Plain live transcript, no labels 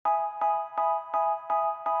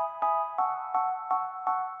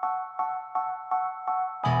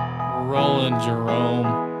rolling, Jerome.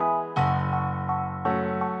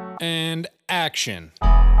 And action.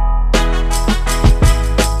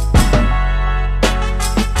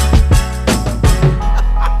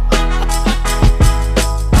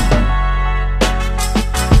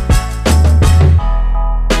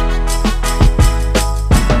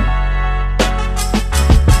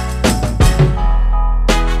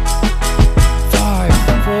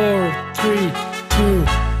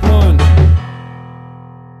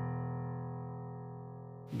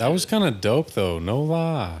 That was kind of dope, though. No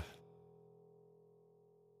lie.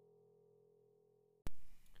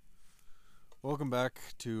 Welcome back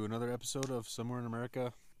to another episode of Somewhere in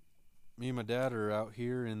America. Me and my dad are out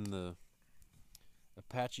here in the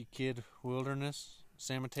Apache Kid Wilderness,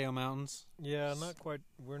 San Mateo Mountains. Yeah, not quite.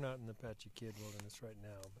 We're not in the Apache Kid Wilderness right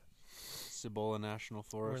now, but Cibola National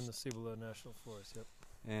Forest. we're in the Cibola National Forest, yep.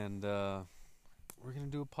 And we're going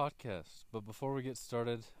to do a podcast. But before we get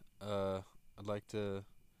started, I'd like to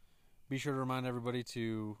be sure to remind everybody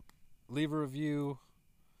to leave a review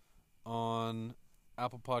on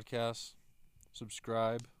Apple Podcasts,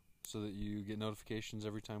 subscribe so that you get notifications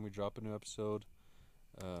every time we drop a new episode,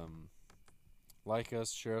 like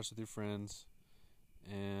us, share us with your friends,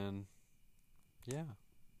 and yeah,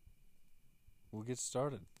 we'll get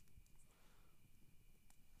started.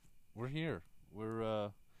 We're here.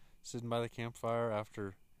 We're sitting by the campfire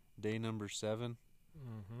after day number 7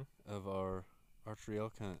 of our archery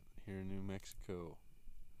elk hunt here in New Mexico.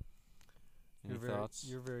 Any thoughts?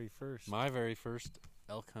 Your very first. My very first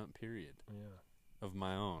elk hunt period. Yeah. Of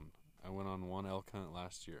my own. I went on one elk hunt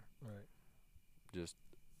last year. Right. Just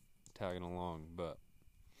tagging along, but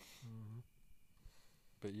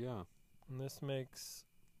yeah. And this makes,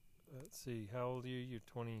 let's see, how old are you? You're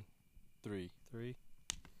 23? 3.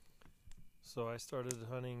 So I started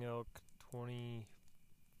hunting elk 5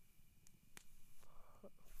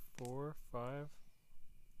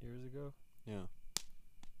 years ago. Yeah.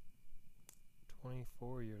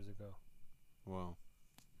 24 years ago. Wow.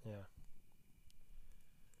 Yeah.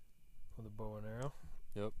 With a bow and arrow.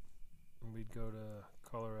 Yep. And we'd go to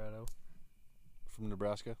Colorado. From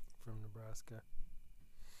Nebraska? From Nebraska.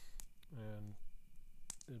 And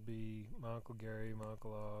it'd be my Uncle Gary, my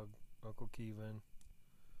Uncle Og, Uncle Kevin,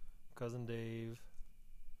 Cousin Dave,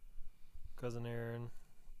 Cousin Aaron,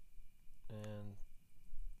 and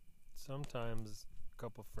sometimes a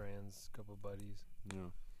couple friends, a couple buddies. Yeah.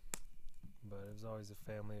 But it was always a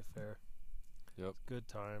family affair. Yep. Good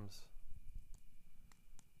times.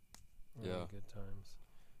 Really Yeah. good times.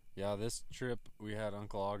 Yeah, this trip we had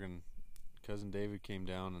Uncle Og and Cousin David came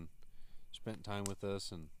down and spent time with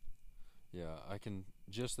us, and yeah,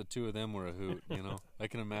 just the two of them were a hoot, you know. I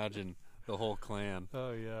can imagine the whole clan.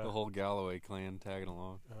 Oh yeah. The whole Galloway clan tagging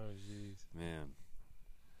along. Oh jeez. Man.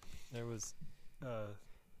 There was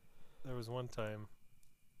one time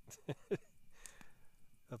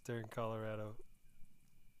up there in Colorado.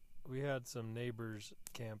 We had some neighbors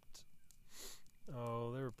camped.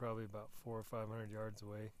 Oh, they were probably about 400 or 500 yards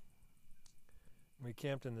away. We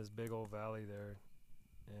camped in this big old valley there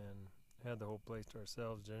and had the whole place to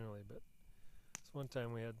ourselves generally, but this one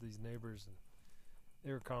time we had these neighbors and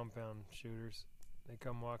they were compound shooters. They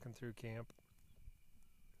come walking through camp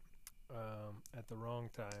at the wrong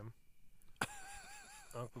time.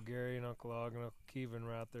 Uncle Gary and Uncle Og and Uncle Kevin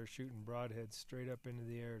were out there shooting broadheads straight up into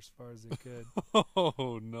the air as far as they could.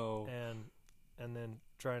 Oh no! And then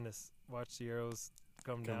trying to watch the arrows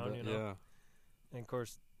come down, you know. Yeah. And of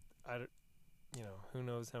course, who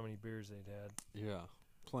knows how many beers they'd had. Yeah,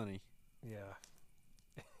 plenty. Yeah.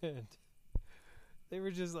 And they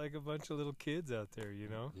were just like a bunch of little kids out there, you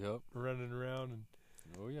know. Yep. Running around, and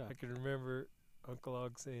Oh yeah. I can remember Uncle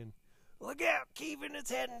Og saying, "Look out, Kevin,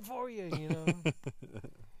 it's heading for you," you know.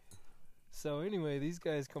 So anyway, these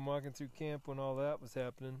guys come walking through camp when all that was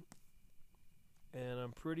happening, and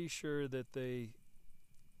I'm pretty sure that they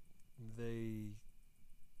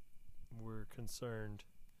were concerned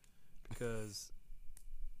because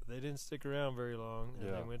they didn't stick around very long,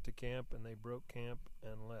 and they went to camp and they broke camp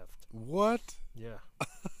and left. What? Yeah,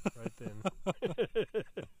 right then.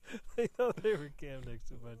 They thought they were camped next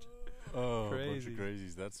to a bunch of bunch of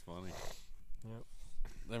crazies. That's funny. Yep.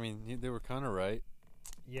 I mean, they were kind of right.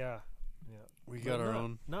 Yeah. We got our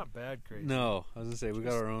own. Not bad crazy. No, I was gonna say we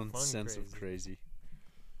got Just our own fun sense of crazy. crazy.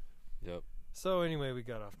 Yep. So anyway, we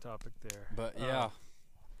got off topic there. But yeah.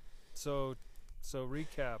 So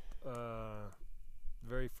recap.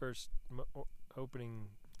 Very first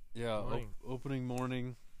opening. Yeah. Morning. Opening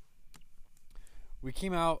morning. We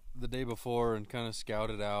came out the day before and kind of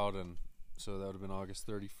scouted out, and so that would have been August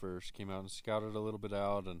 31st. Came out and scouted a little bit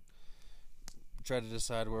out and tried to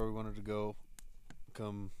decide where we wanted to go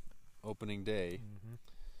come opening day. Mm-hmm.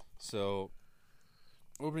 So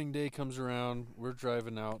opening day comes around. We're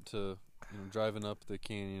driving out to, driving up the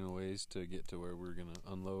canyon a ways to get to where we're gonna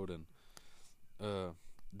unload. And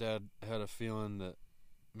Dad had a feeling that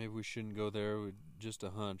maybe we shouldn't go there. Just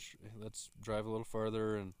a hunch. Hey, let's drive a little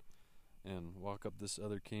farther and walk up this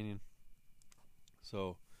other canyon.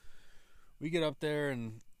 So we get up there,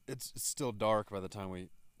 and it's still dark by the time we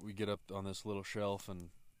get up on this little shelf. And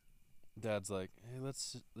Dad's like, "Hey,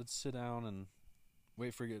 let's sit down and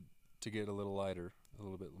wait for it to get a little lighter, a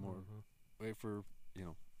little bit more. Mm-hmm. Wait for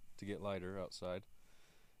to get lighter outside."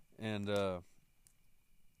 And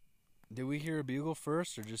did we hear a bugle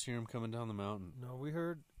first, or just hear him coming down the mountain? No, we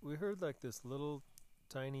heard like this little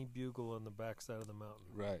tiny bugle on the backside of the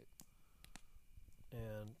mountain. Right.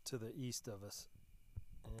 And to the east of us.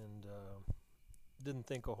 And didn't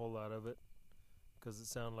think a whole lot of it because it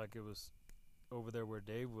sounded like it was over there where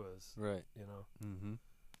Dave was. Right. Mm-hmm.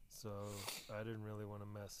 So I didn't really want to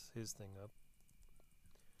mess his thing up.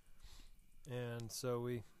 And so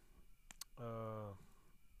we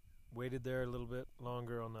waited there a little bit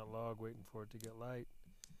longer on that log, waiting for it to get light.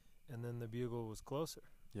 And then the bugle was closer.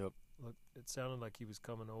 Yep. Look, it sounded like he was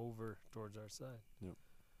coming over towards our side. Yep.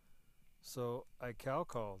 So I cow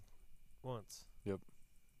called once. Yep.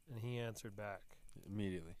 And he answered back.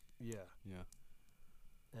 Immediately. Yeah. Yeah.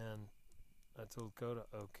 And I told Coda,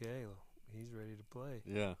 okay, he's ready to play.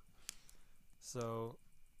 Yeah. So,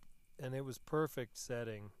 and it was perfect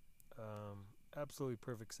setting, absolutely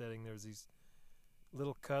perfect setting. There was these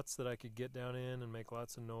little cuts that I could get down in and make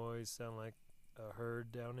lots of noise, sound like a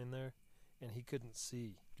herd down in there, and he couldn't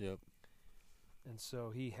see. Yep. And so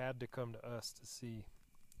he had to come to us to see.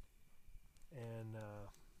 And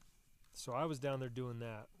so I was down there doing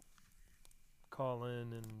that,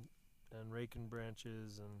 calling and raking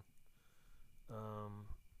branches and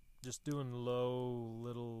just doing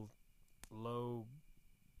low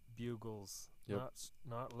bugles, Yep.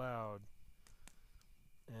 not loud,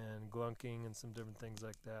 and glunking and some different things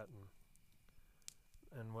like that.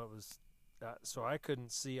 And what was that? So I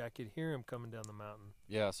couldn't see. I could hear him coming down the mountain.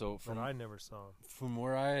 Yeah. So but I never saw him. From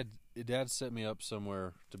where I had, Dad set me up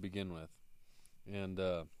somewhere to begin with, and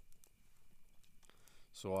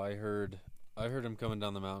so I heard him coming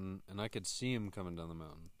down the mountain, and I could see him coming down the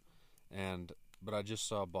mountain, but I just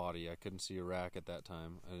saw a body. I couldn't see a rack at that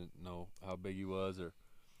time. I didn't know how big he was or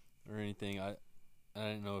anything. I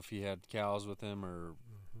didn't know if he had cows with him or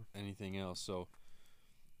anything else. So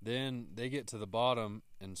then they get to the bottom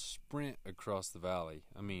and sprint across the valley.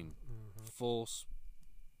 I mean, full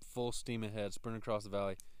steam ahead, sprint across the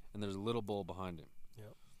valley, and there's a little bull behind him.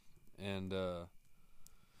 Yep. And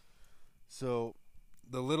so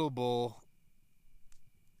the little bull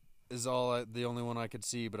is the only one I could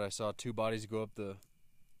see, but I saw two bodies go up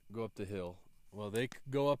the hill. Well, they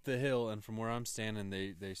go up the hill, and from where I'm standing,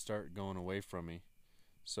 they start going away from me.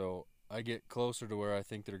 So I get closer to where I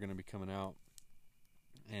think they're going to be coming out,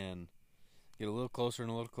 and get a little closer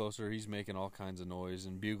and a little closer. He's making all kinds of noise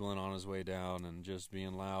and bugling on his way down and just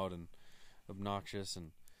being loud and obnoxious.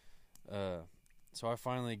 And so I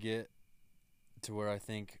finally get to where I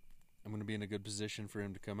think I'm going to be in a good position for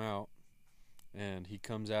him to come out. And he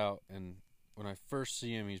comes out, and when I first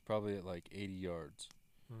see him, he's probably at like 80 yards,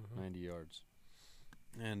 90 yards.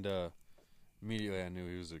 And immediately I knew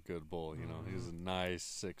he was a good bull, He was a nice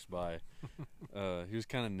 6x. He was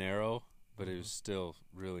kind of narrow, but it was still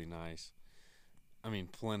really nice. I mean,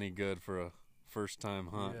 plenty good for a first-time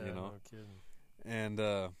hunt, Yeah, no kidding.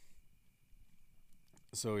 And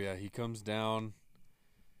so, yeah, he comes down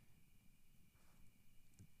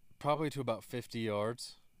probably to about 50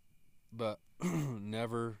 yards, but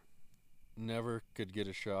never could get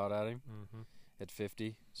a shot at him at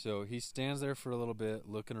 50. So he stands there for a little bit,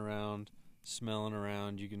 looking around, smelling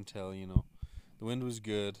around. You can tell, the wind was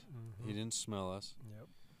good. He didn't smell us. Yep.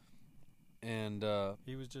 And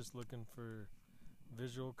he was just looking for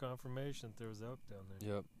visual confirmation that there was elk down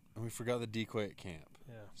there. Yep. And we forgot the decoy at camp.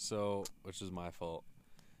 Yeah. So, which is my fault.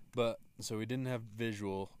 But so we didn't have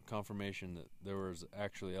visual confirmation that there was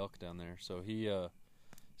actually elk down there. So he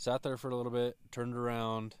sat there for a little bit, turned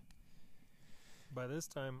around. By this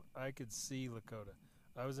time, I could see Lakota.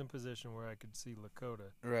 I was in position where I could see Lakota.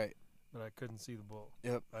 Right. But I couldn't see the bull.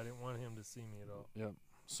 Yep. I didn't want him to see me at all. Yep.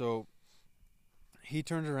 So he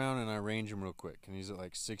turned around, and I ranged him real quick, and he's at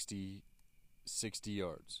like 60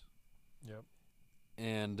 yards. Yep.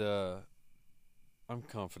 And I'm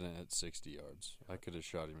confident at 60 yards. I could have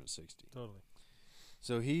shot him at 60. Totally.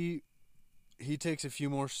 So he takes a few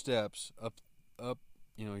more steps up.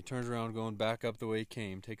 He turns around, going back up the way he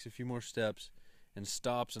came, takes a few more steps, and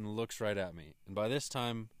stops and looks right at me. And by this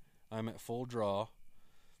time, I'm at full draw,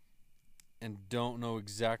 and don't know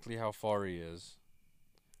exactly how far he is,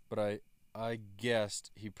 but I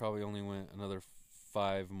guessed he probably only went another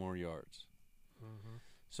 5 more yards. Mm-hmm.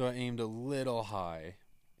 So I aimed a little high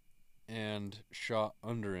and shot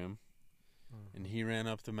under him, Mm-hmm. and he ran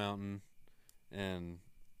up the mountain, and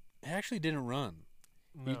he actually didn't run.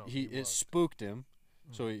 No, It walked. spooked him,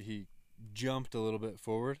 so Mhm. he jumped a little bit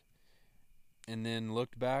forward, and then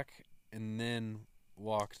looked back, and then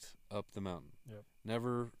walked up the mountain. Yep.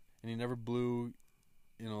 He never blew,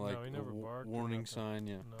 like No, he a never barked or warning nothing. sign.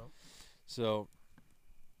 Yeah. No, So,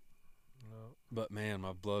 no. but man,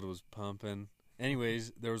 my blood was pumping.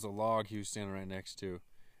 Anyways, there was a log he was standing right next to,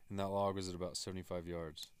 and that log was at about 75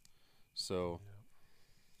 yards. So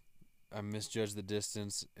Yeah. I misjudged the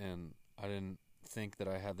distance, and I didn't think that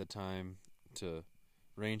I had the time to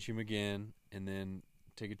range him again, and then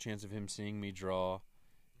take a chance of him seeing me draw,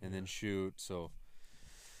 and then Yeah. shoot. So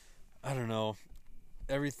I don't know.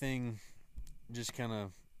 Everything just kind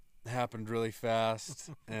of happened really fast,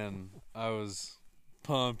 and I was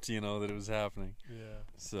pumped, that it was happening. Yeah.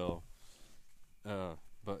 So,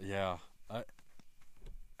 but yeah,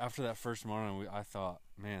 after that first morning, I thought,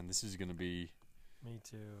 man, this is gonna be Me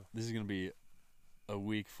too. a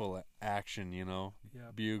week full of action,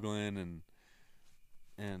 Yep. bugling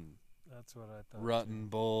and That's what I thought. rutting too.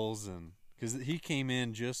 bulls, and because he came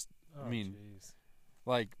in just Oh, mean, jeez.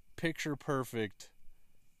 like picture perfect.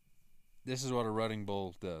 This is what a rutting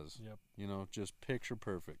bull does. Yep. Just picture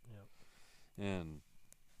perfect. Yep. And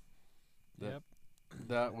that Yep.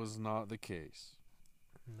 that was not the case.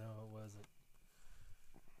 No, it wasn't.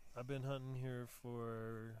 I've been hunting here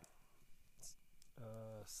for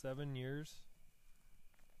 7 years,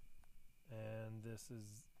 and this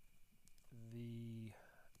is the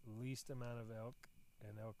least amount of elk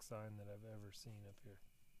and elk sign that I've ever seen up here.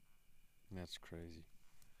 That's crazy.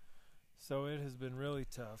 So it has been really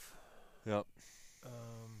tough. Yep.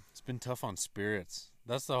 It's been tough on spirits.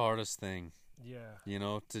 That's the hardest thing, Yeah,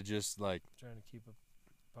 to just like, trying to keep a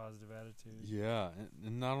positive attitude. yeah.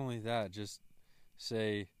 And not only that, just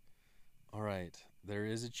say, all right, there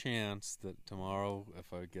is a chance that tomorrow,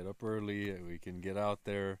 if I get up early, we can get out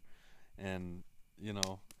there. And,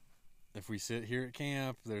 if we sit here at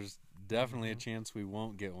camp, there's definitely a Mhm. chance we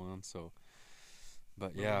won't get one. So,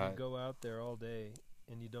 but But yeah, when you go out there all day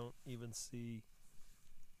and you don't even see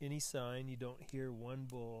any sign, you don't hear one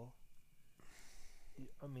bull.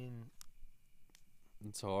 I mean,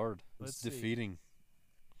 it's hard. Let's It's see. defeating.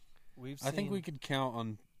 we've I think seen- we could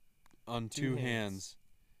count on two hands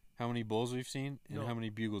how many bulls we've seen and No. how many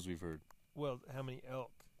bugles we've heard. Well, how many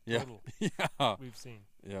elk Yeah. total Yeah. we've seen?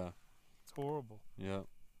 Yeah. It's horrible, Yeah.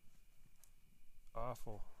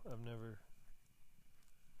 awful.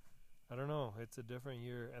 I don't know. It's a different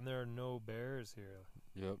year, and there are no bears here.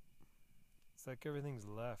 Yep. It's like everything's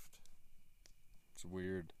left. It's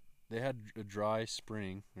weird. They had a dry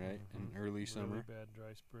spring, right? In Mhm. early summer. Really bad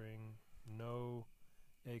dry spring. No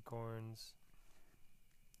acorns.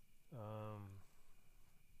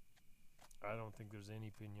 I don't think there's any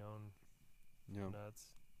pinon Yeah.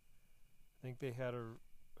 nuts. I think they had a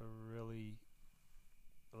really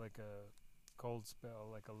like a cold spell,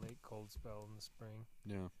 like a late cold spell in the spring,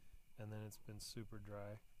 Yeah. and then it's been super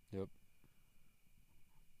dry. Yep.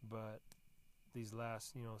 But these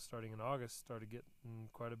last, starting in August, started getting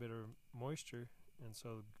quite a bit of moisture, and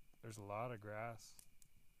so there's a lot of grass.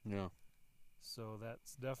 Yeah. So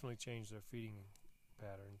that's definitely changed their feeding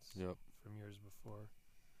patterns Yep. from years before.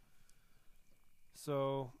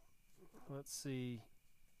 So, let's see.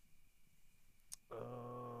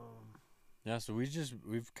 Yeah, so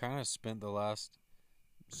we've kind of spent the last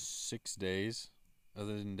 6 days,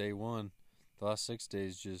 other than day one, the last 6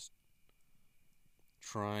 days just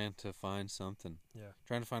trying to find something. Yeah.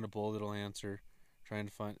 Trying to find a bull that'll answer, and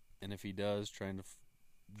if he does, trying to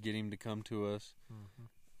get him to come to us.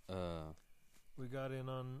 Mm-hmm. We got in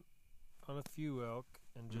on a few elk,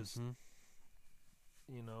 and just Mhm.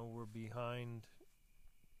 we're behind.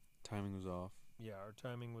 Timing was off. Yeah, our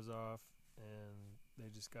timing was off, and they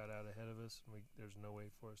just got out ahead of us, and there's no way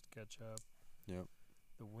for us to catch up. Yep.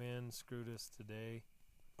 The wind screwed us today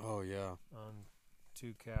Oh yeah. on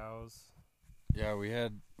 2 cows. Yeah,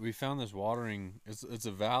 we found this watering. It's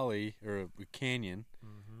a valley or a canyon,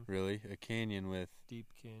 Mm-hmm. really, a canyon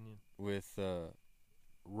Deep canyon. with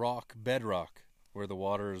bedrock, where the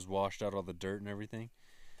water has washed out all the dirt and everything.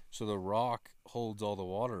 So the rock holds all the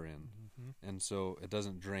water in, Mm-hmm. and so it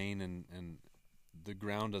doesn't drain, and the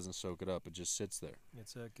ground doesn't soak it up. It just sits there.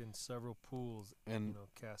 It's like in several pools, And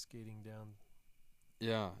cascading down.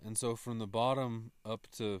 yeah, and so from the bottom up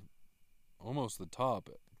to almost the top,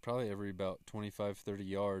 probably every about 25, 30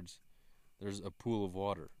 yards, there's a pool of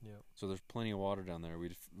water. Yep. So there's plenty of water down there.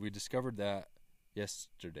 We discovered that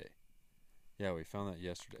yesterday. Yeah, we found that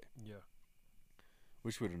yesterday. Yeah.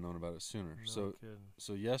 Wish we'd have known about it sooner. No kidding.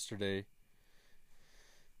 So yesterday,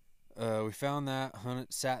 we found that,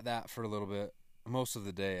 sat that for a little bit. Most of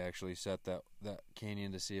the day, actually, sat that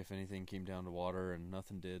canyon to see if anything came down to water, and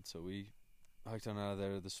nothing did. So we hiked on out of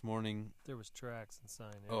there this morning. There was tracks and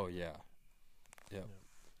sign. Oh, yeah. Yep.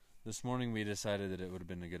 This morning we decided that it would have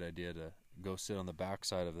been a good idea to go sit on the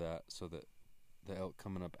backside of that so that the elk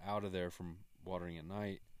coming up out of there from watering at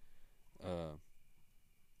night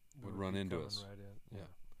would run into coming us. Right in. Yeah.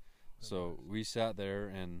 That So works. we sat there,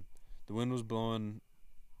 and the wind was blowing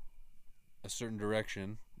a certain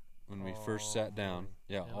direction when we first All sat down. morning.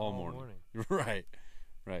 Yeah, And all morning. Right.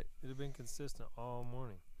 It'd have been consistent all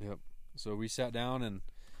morning. Yep. So we sat down and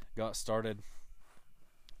got started,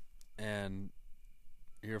 and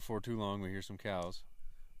here for too long we hear some cows.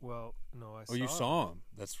 Well, no, I saw. Oh, you saw them.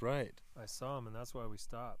 That's right. I saw them, and that's why we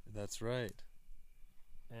stopped. That's right.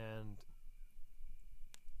 And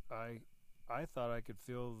I thought I could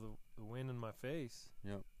feel the wind in my face.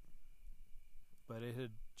 Yep. But it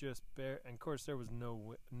had just and of course there was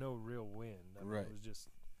no real wind. I mean, Right.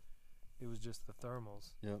 It was just the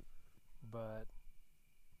thermals. Yep. But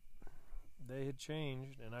they had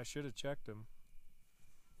changed, and I should have checked them.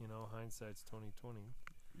 You know, hindsight's 20/20.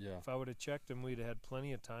 Yeah. If I would have checked them, we'd have had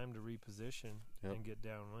plenty of time to reposition Yep. and get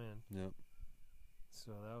downwind. Yep.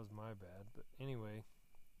 So that was my bad. But anyway,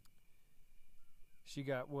 she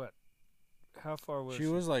got what? How far was she? She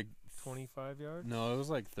was like 25 yards? No, it was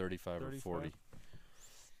like 35 or 35? 40.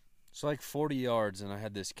 It's like 40 yards, and I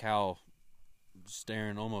had this cow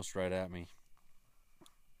staring almost right at me.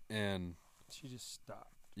 And She just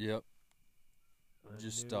stopped. yep, I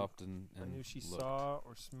just knew- stopped and I knew she looked. saw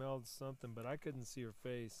or smelled something, but I couldn't see her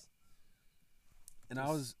face. And I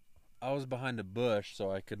was behind a bush,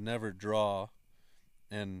 so I could never draw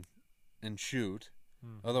and shoot.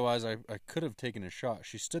 Otherwise, I could have taken a shot.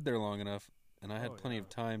 She stood there long enough, and I had Oh, plenty yeah. of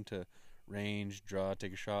time to range, draw,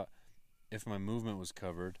 take a shot. If my movement was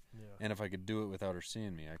covered, Yeah. and if I could do it without her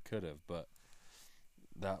seeing me, I could have. But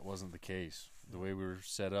that wasn't the case. The way we were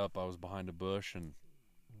set up, I was behind a bush, and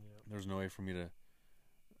Yeah. there was no way for me to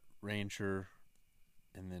range her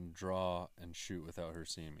and then draw and shoot without her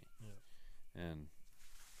seeing me. Yeah. And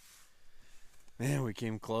man, we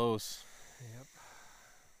came close. Yep.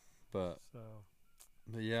 But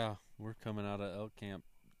So yeah, we're coming out of elk camp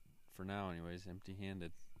for now, anyways,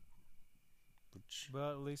 empty-handed. Which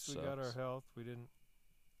but at least we got our sucks. health. We didn't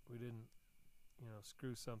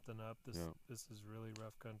screw something up. Yep. This is really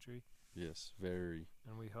rough country, yes, very.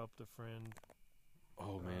 and we helped a friend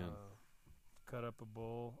Oh man, cut up a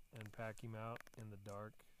bull and pack him out in the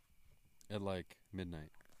dark. at like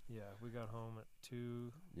midnight. Yeah, we got home at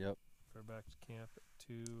 2, Yep, or back to camp at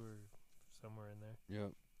 2 or somewhere in there.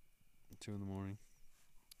 yep. 2 a.m.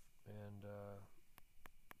 And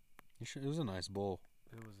It was a nice bull.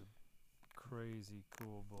 it was a crazy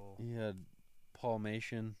cool bull. He had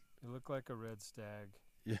palmation. It looked like a red stag.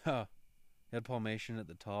 Yeah, he had palmation at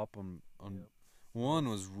the top. On Yep. one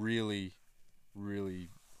was really, really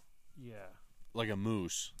Yeah, like a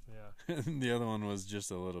moose. yeah, And the other one was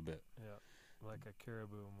just a little bit. yeah. Like a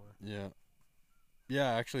caribou more. Yeah, yeah.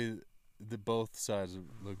 Actually, the both sides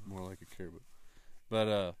looked more like a caribou.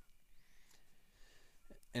 But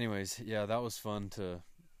anyways, yeah, that was fun to.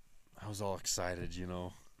 I was all excited,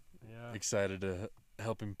 Yeah. excited to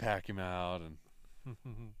help him pack him out, and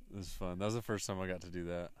it was fun. That was the first time I got to do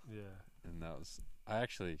that, Yeah. and that was. I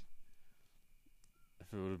actually,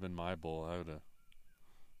 if it would have been my bull, I would have.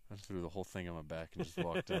 I threw the whole thing on my back and just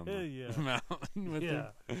walked down the Yeah. mountain with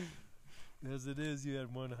Yeah. him. As it is, you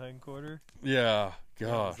had one hindquarter. Yeah, That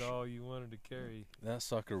gosh, was all you wanted to carry. that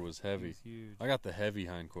sucker was It heavy. was huge. I got the heavy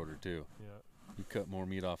hindquarter too. Yeah. You cut more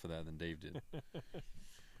meat off of that than Dave did.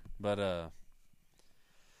 But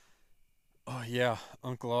oh yeah,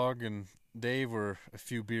 Uncle Og and Dave were a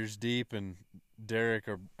few beers deep, and Derek,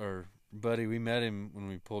 our buddy, we met him when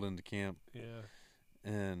we pulled into camp, Yeah.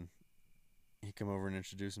 and he come over and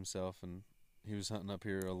introduced himself, and he was hunting up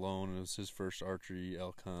here alone. It was his first archery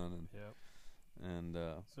elk hunt, Yep. and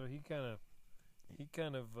So he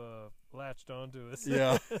kind of latched onto us.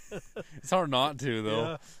 yeah, it's hard not to though.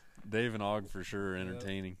 Yeah. Dave and Og for sure are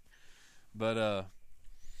entertaining. But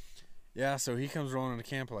yeah, so he comes rolling into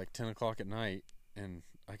camp at like 10 o'clock at night, and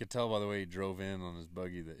I could tell by the way he drove in on his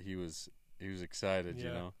buggy that he was excited,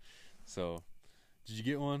 Yeah. So, did you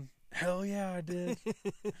get one? Hell yeah, I did.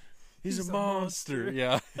 He's He's a a monster. monster.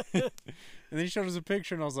 Yeah. And then he showed us a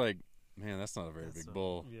picture, and I was like, man, that's not a very That's big a-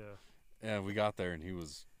 bull. Yeah. Yeah, we got there, and he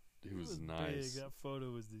was He was It nice. big. That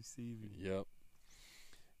photo was deceiving. Yep.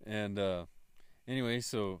 And anyway,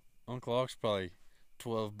 so Uncle Ock's probably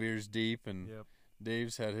 12 beers deep, and Yep.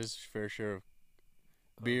 Dave's had his fair share of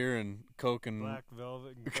beer and Coke and Black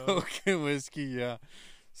Velvet and Coke. Coke and whiskey. Yeah.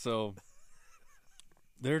 So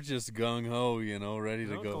they're just gung ho, ready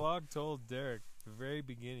to Uncle go. Og told Derek at the very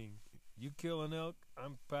beginning, "You kill an elk,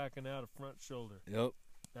 I'm packing out a front shoulder." Yep.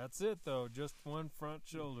 That's it, though. Just one front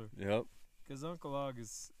shoulder. Yep. Because Uncle Og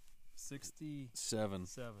is 67.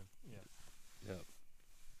 7. Yeah. Yep.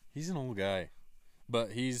 He's an old guy,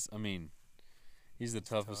 but he's the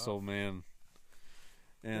toughest tough. old man.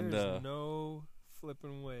 And There's no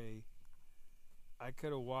flipping way I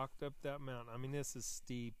could have walked up that mountain. I mean, this is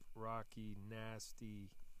steep, rocky,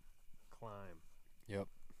 nasty climb.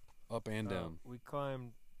 up and down. We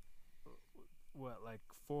climbed, what, like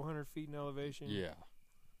 400 feet in elevation? Yeah.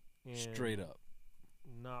 And Straight up.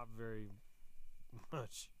 Not very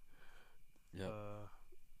much. Yep.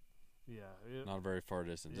 Yeah. Not a very far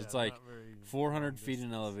distance. yeah, it's like not very 400 long feet in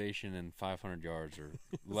distance. elevation and 500 yards or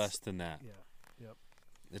less than that. Yeah.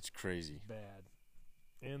 It's crazy. Bad.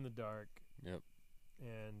 In the dark. Yep.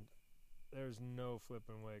 And there's no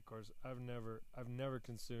flipping way. Of course, I've never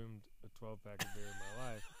consumed a 12-pack of beer in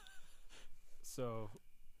my life. So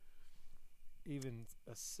even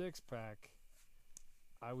a 6-pack,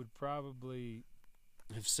 I would probably,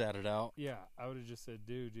 Have sat it out. I would have just said,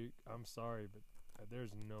 dude, I'm sorry, but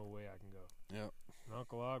there's no way I can go. Yep. And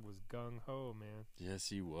Uncle Og was gung-ho, man. Yes,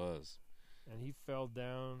 he was. And he fell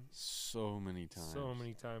down So many times. so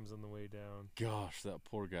many times on the way down. Gosh, that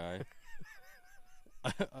poor guy.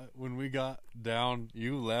 When we got down,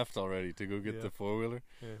 you left already to go get Yeah. the four-wheeler.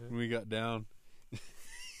 When we got down,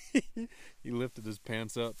 he lifted his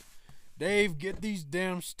pants up. Dave, get these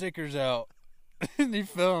damn stickers out. And he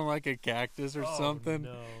fell on like a cactus or Oh, something.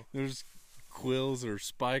 no. There's quills or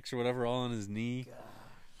spikes or whatever all on his knee.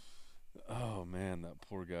 God. Oh, man, that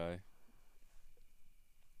poor guy.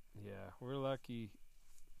 Yeah, we're lucky.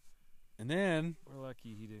 And then, We're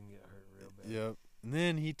lucky he didn't get hurt real bad. yep. And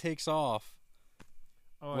then he takes off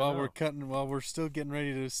Oh, I while we're still getting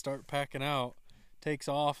ready to start packing out. Takes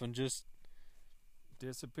off and just,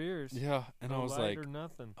 disappears. yeah. And no I was light like, or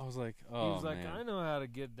nothing. oh, He was like, man. I know how to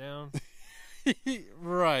get down.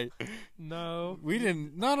 Right. No.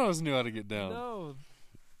 None of us knew how to get down. No.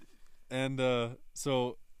 And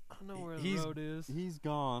so I know where the he's- road is. he's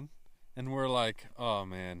gone. And we're like, oh,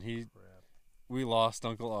 man, Crap. we lost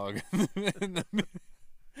Uncle Og in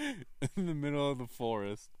the middle of the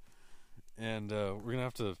forest. And we're going to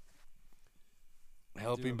have to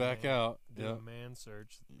help Do him a back man- out. Do Yep. a man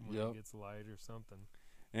search when Yep. it gets light or something.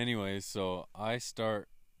 Anyways, so I start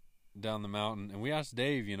down the mountain. And we asked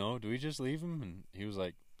Dave, do we just leave him? And he was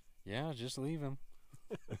like, yeah, just leave him.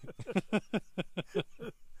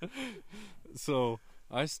 So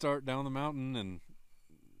I start down the mountain, and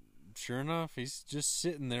sure enough, he's just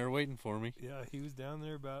sitting there waiting for me. Yeah, he was down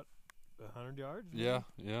there about 100 yards. Yeah.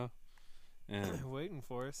 And Waiting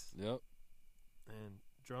for us. yep. And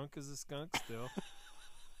drunk as a skunk still.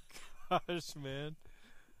 Gosh, man.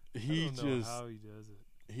 He I don't know just how he does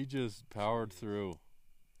it. he just powered Jeez. through.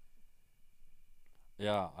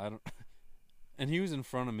 Yeah, I don't and he was in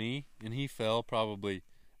front of me, and he fell probably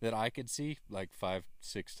that I could see like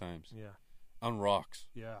 5-6 times Yeah. on rocks.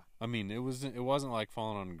 Yeah. I mean, it wasn't like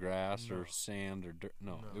falling on grass No. or sand or dirt.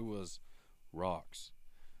 No, No. it was rocks.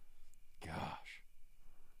 Gosh,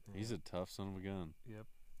 he's Yeah. a tough son of a gun. Yep.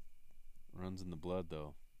 Runs in the blood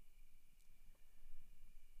though.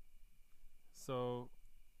 So,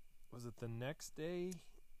 was it the next day?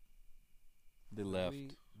 They that left.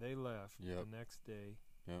 They left Yep. the next day.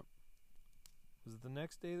 Yep. Was it the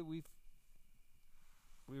next day that we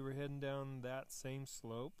were heading down that same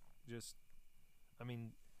slope?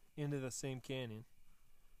 Into the same canyon.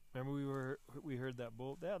 Remember we heard that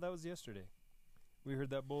bull? Yeah, that was yesterday. We heard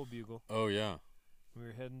that bull bugle. Oh yeah. We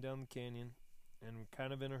were heading down the canyon, and we're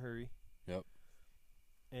kind of in a hurry. Yep.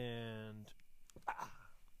 And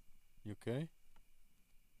You okay?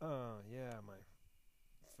 yeah, my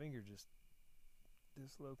finger just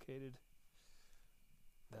dislocated.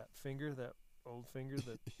 That old finger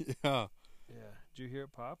that, Yeah. yeah. Did you hear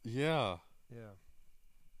it pop? Yeah. Yeah.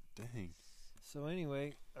 Dang. So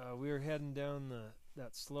anyway, we were heading down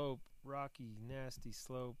that slope, rocky, nasty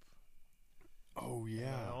slope. Oh And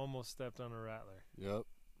yeah. I almost stepped on a rattler. Yep.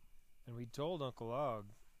 And we told Uncle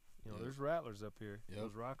Og, Yep. there's rattlers up here, Yep.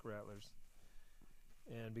 those rock rattlers.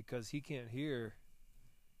 And because he can't hear,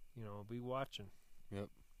 be watching. Yep.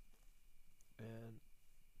 And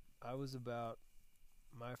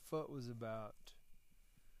my foot was about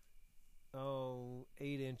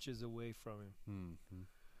 8 inches away from him. Mm-hmm.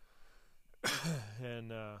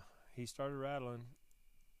 and he started rattling,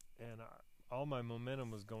 and all my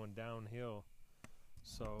momentum was going downhill.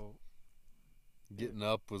 So Getting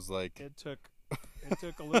up was like, it took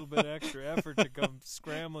a little bit extra effort to come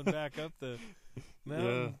scrambling back up the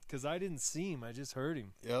mountain because I didn't see him. I just heard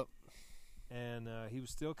him, yep, and he was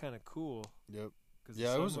still kind of cool. yep. 'Cause the Yeah,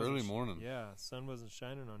 it sun was wasn't early morning. Yeah, sun wasn't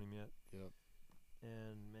shining on him yet. Yep.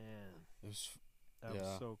 And man, It was, that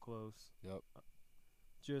was so close. yep.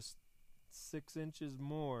 Just 6 inches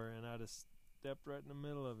more, and I'd have stepped right in the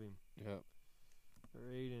middle of him. Yep.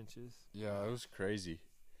 Or 8 inches. Yeah, it was crazy.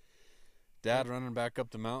 Dad running back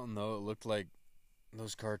up the mountain, though, it looked like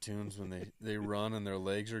those cartoons when they run and their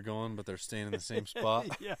legs are going, but they're staying in the same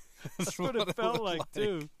spot. Yeah, that's what it felt looked like,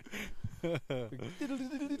 too.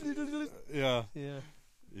 Yeah. Yeah.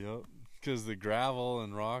 Yep. Because the gravel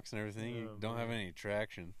and rocks and everything, you Oh, don't have man. any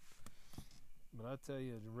traction. But I tell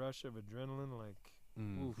you, the rush of adrenaline, like,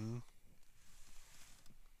 oof, Mhm.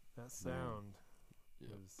 that sound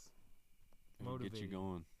Yep. was It'll get you motivating.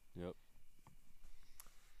 going. Yep.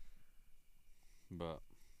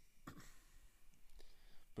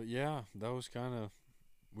 But yeah, that was kind of,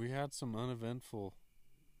 we had some uneventful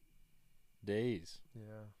days.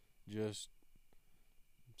 Yeah. Just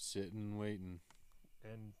sitting, waiting.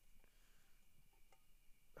 And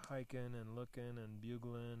hiking and looking and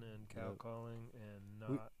bugling and cow Yep. calling and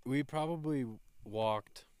not. We probably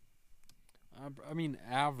walked, I mean,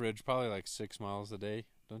 average, probably like 6 miles a day,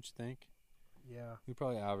 don't you think? Yeah. We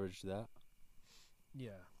probably averaged that.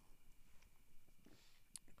 Yeah.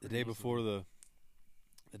 The Pretty day easily.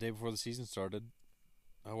 before the season started,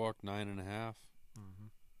 I walked 9.5, Mm-hmm.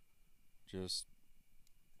 just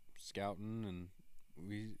scouting, and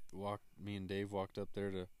me and Dave walked up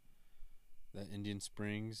there to that Indian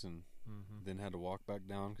Springs, and Mm-hmm. then had to walk back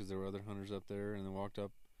down because there were other hunters up there, and then walked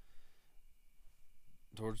up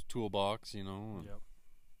towards Toolbox, and Yep.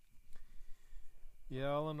 Yeah,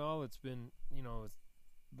 all in all, it's been a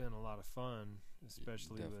lot of fun,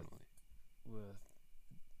 especially definitely. with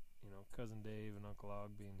cousin Dave and Uncle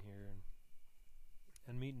Og being here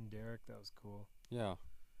and meeting Derek. That was cool. Yeah,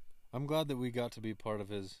 I'm glad that we got to be part of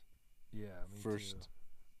his Yeah, me first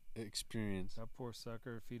too. experience. That poor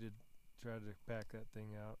sucker, if he'd have tried to pack that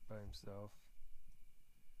thing out by himself,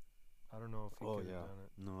 I don't know if he could have done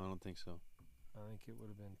it. No, I don't think so. I think it would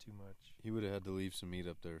have been too much. He would have had to leave some meat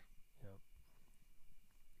up there. Yep.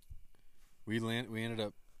 We ended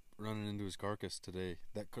up running into his carcass today.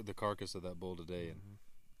 The carcass of that bull today, and Mhm.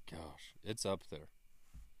 gosh, it's up there.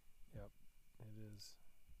 It is.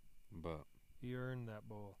 But He earned that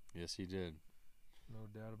bull. yes, he did. No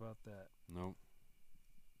doubt about that. Nope.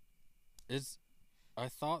 I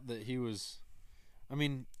thought that he was. I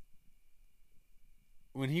mean,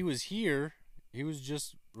 when he was here, he was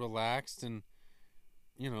just relaxed and,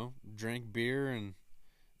 drank beer, and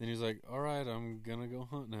then he was like, "All right, I'm gonna go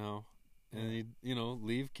hunt now," and he'd,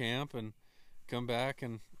 leave camp and come back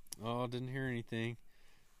and, didn't hear anything,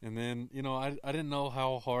 and then, I didn't know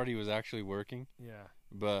how hard he was actually working, Yeah.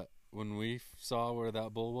 but when we saw where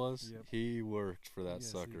that bull was, Yep. he worked for that Yes,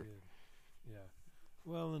 he sucker. did. Yeah.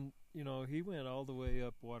 Well, and he went all the way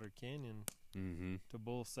up Water Canyon Mm-hmm. to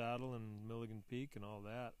Bull Saddle and Milligan Peak and all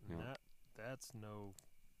that, and Yeah. that's no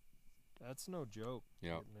joke.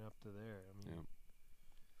 Yeah. Getting up to there. I mean,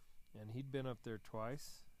 Yep. and he'd been up there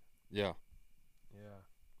twice. Yeah. Yeah.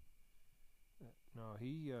 No,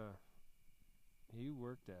 he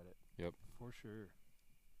worked at it. Yep. For sure.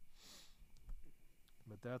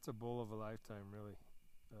 But that's a bull of a lifetime, really.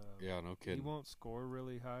 Yeah. No He kidding. won't score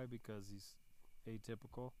really high because he's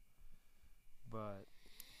atypical, but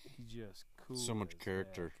he just cool. So much as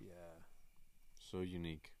character. heck, Yeah. So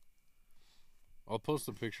unique. I'll post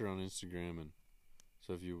a picture on Instagram, and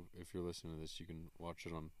so if you're listening to this, you can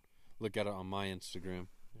look at it on my Instagram.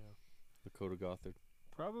 Yeah. Lakota Gothard.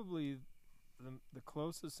 Probably the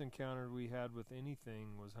closest encounter we had with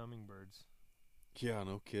anything was hummingbirds. Yeah,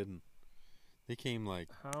 no kidding. They came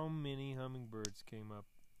like How many hummingbirds came up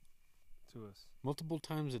to us? multiple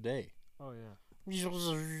times a day, Oh yeah.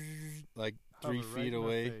 like Hover 3 right feet in our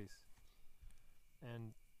away. face.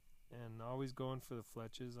 And always going for the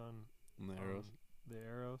fletches on On the arrows. the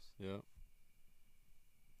arrows. Yeah.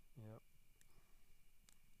 Yep.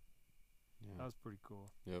 Yeah. That was pretty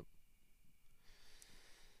cool.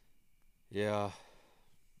 Yeah.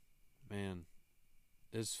 Man,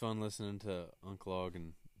 it's fun listening to Uncle Og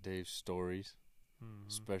and Dave's stories, Mhm.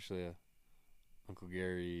 especially Uncle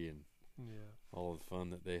Gary and Yeah. all the fun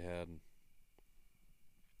that they had. And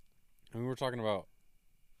we were talking about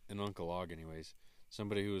an Uncle Og, anyways,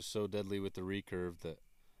 somebody who was so deadly with the recurve that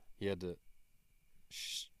he had to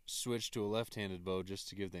switch to a left-handed bow just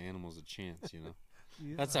to give the animals a chance, you know.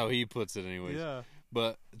 Yeah. That's how he puts it anyways. Yeah.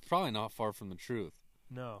 But it's probably not far from the truth.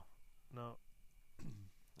 No.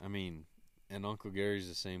 I mean, and Uncle Gary's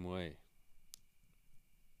the same way.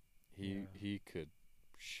 He could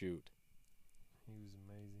shoot. He was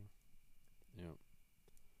amazing. Yep.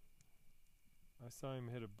 I saw him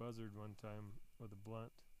hit a buzzard one time with a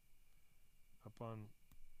blunt up on.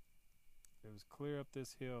 It was clear up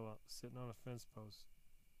this hill, sitting on a fence post.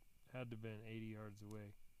 Had to have been 80 yards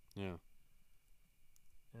away. Yeah.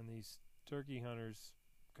 And these turkey hunters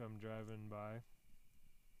come driving by.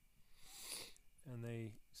 And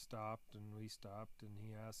they stopped, and we stopped, and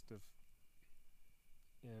he asked if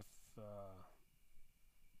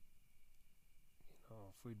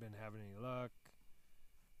we'd been having any luck,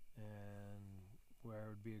 and where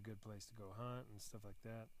would be a good place to go hunt and stuff like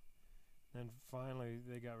that. Then finally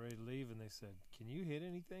they got ready to leave, and they said, "Can you hit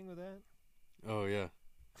anything with that?" Oh yeah.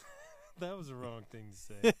 That was the wrong thing to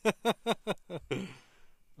say. And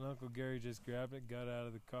Uncle Gary just grabbed it, got out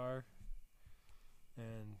of the car,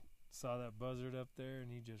 and saw that buzzard up there,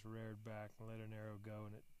 and he just reared back and let an arrow go,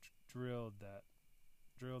 and it drilled that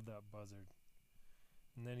buzzard.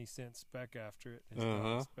 And then he sent Speck after it, his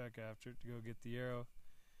dog Speck after it, to go get the arrow.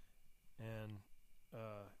 And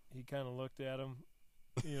he kind of looked at him,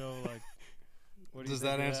 like, what do you Does think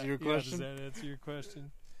that of answer your question? Does that answer your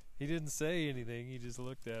question? He didn't say anything. He just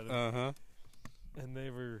looked at him. And they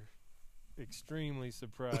were extremely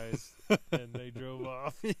surprised, and they drove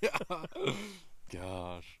off. Yeah.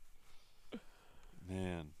 Gosh.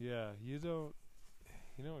 Man. Yeah, you don't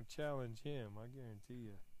challenge him, I guarantee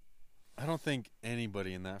you. I don't think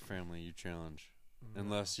anybody in that family you challenge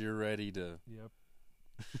unless you're ready to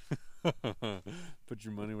put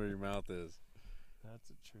your money where your mouth is. That's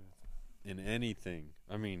the truth. In anything.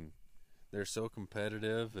 I mean, they're so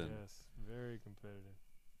competitive and yes, very competitive.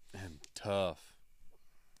 And tough.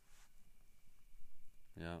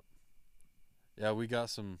 Yeah. Yeah, we got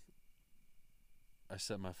some. I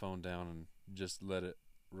set my phone down and just let it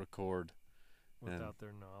record. Without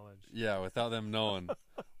their knowledge. Yeah, without them knowing,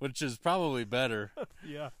 which is probably better.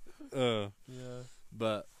 Yeah. Yeah.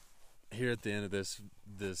 But here at the end of this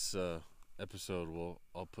episode,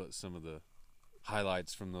 I'll put some of the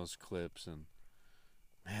highlights from those clips, and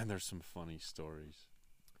man, there's some funny stories.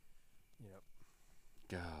 Yep.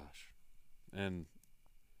 Gosh. And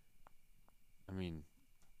I mean,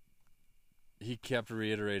 he kept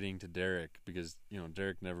reiterating to Derek, because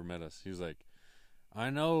Derek never met us. He was like, I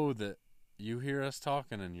know that you hear us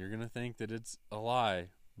talking and you're going to think that it's a lie,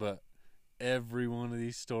 but every one of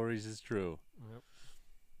these stories is true. Yep.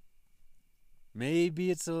 Maybe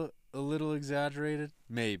it's a little exaggerated,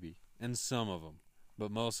 maybe, and some of them, but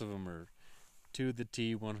most of them are to the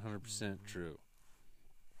T 100% true.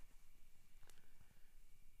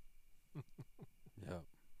 Yep.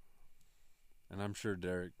 And I'm sure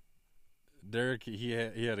Derek, he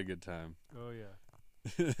had a good time. Oh yeah.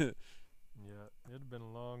 Yeah, it'd have been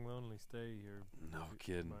a long, lonely stay here. No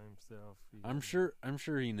kidding. By himself. I'm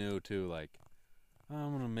sure he knew too. Like,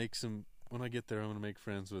 I'm gonna make when I get there. I'm gonna make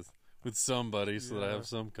friends with somebody so that I have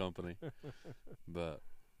some company. But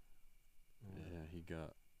yeah,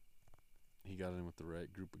 he got in with the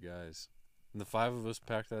right group of guys, and the 5 of us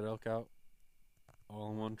packed that elk out all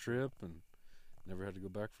in one trip, and never had to go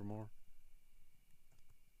back for more.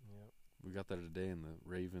 Yep. We got there today, and the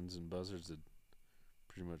ravens and buzzards had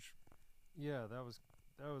pretty much. Yeah, that was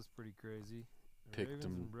pretty crazy. The Picked ravens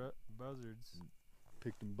them. and buzzards.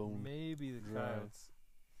 Picked them bone. Maybe the dry. coyotes.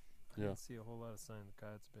 I didn't see a whole lot of sign the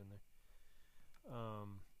coyotes been there.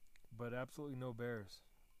 But absolutely no bears.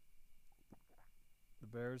 The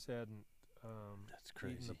bears hadn't That's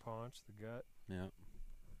crazy. eaten the paunch, the gut. Yeah.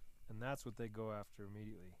 And that's what they go after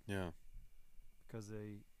immediately. Yeah. Because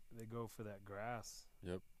they go for that grass.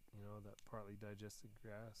 Yep. That partly digested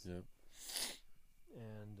grass. Yep.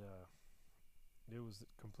 And it was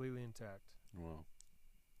completely intact. Wow.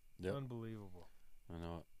 Yep. Unbelievable. I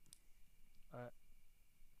know it.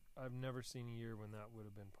 I've never seen a year when that would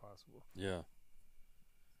have been possible. Yeah.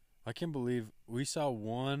 I can't believe we saw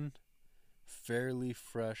one fairly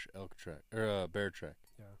fresh elk track or bear track.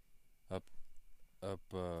 Yeah. Up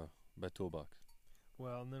by Toolbox.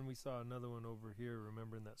 Well, and then we saw another one over here.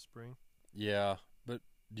 Remember in that spring? Yeah, but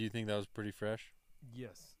do you think that was pretty fresh?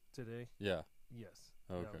 Yes. Today? Yeah. Yes.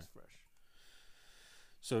 Okay. That was fresh.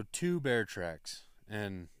 So 2 bear tracks,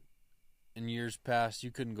 and in years past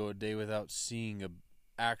you couldn't go a day without seeing a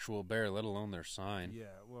actual bear, let alone their sign.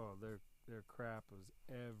 Yeah. Well, their crap was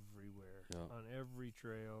everywhere. Yeah. On every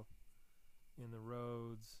trail, in the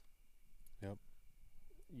roads. Yep.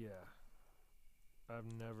 Yeah. I've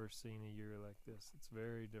never seen a year like this. It's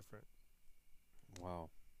very different. Wow.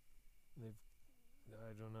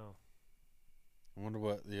 I don't know. I wonder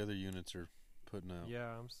what the other units are putting out.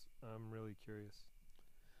 Yeah, I'm really curious.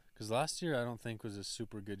 Because last year I don't think was a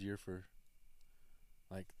super good year for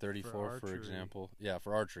like 34, for archery. example. Yeah,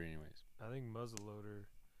 for archery, anyways. I think muzzleloader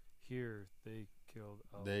here they killed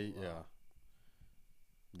a They lot.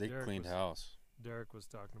 they Derek cleaned was- house. Derek was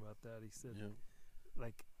talking about that. He said Yep.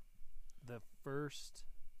 like the first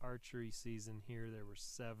archery season here there were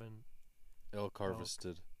 7 Elk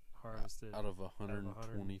harvested harvested out of out of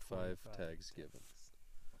 125 tags given.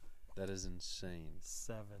 That is insane.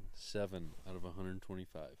 7. 7 out of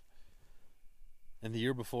 125. And the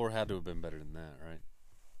year before had to have been better than that, right?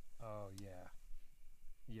 Oh yeah,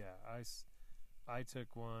 yeah. I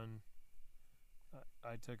took one.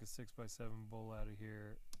 I took a 6x7 bull out of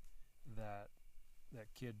here. That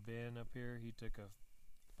kid Ben up here, he took a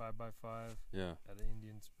 5x5 Yeah. at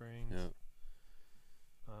Indian Springs. Yeah.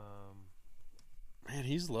 Man,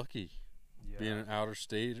 he's lucky Yeah, being an out of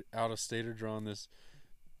stater drawing this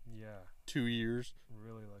yeah, 2 years.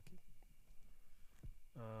 really lucky.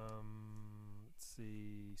 Let's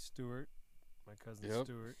see, Stuart, my cousin Yep.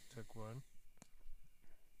 Stuart took one.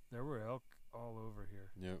 There were elk all over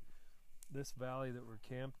here. Yep. This valley that we're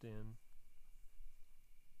camped in,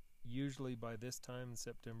 usually by this time in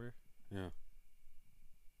September, Yeah.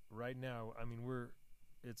 right now, I mean,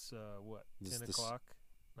 it's what, This- 10 this- o'clock,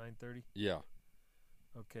 9:30? Yeah.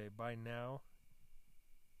 Okay, by now,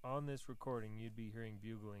 on this recording, you'd be hearing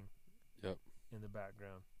bugling Yep. in the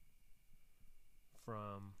background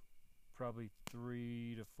from probably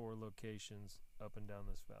 3 to 4 locations up and down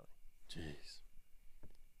this valley. Jeez.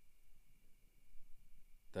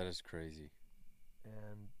 That is crazy.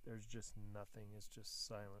 And there's just nothing. It's just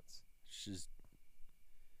silence. It's just,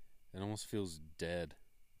 it almost feels dead.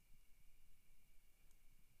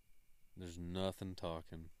 There's nothing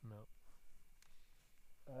talking. No.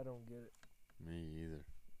 I don't get it. Me either.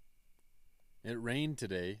 It rained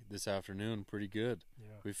today, this afternoon, pretty good.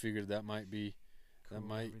 Yeah. We figured that might be, Cool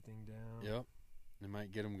might- everything down. yep, it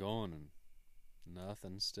might get them going, and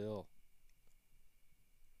nothing still.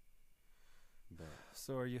 But,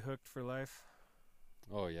 So are you hooked for life?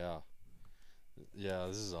 oh yeah. Yeah,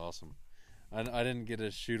 this is awesome. I didn't get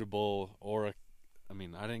to shoot a bull or I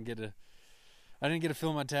didn't get to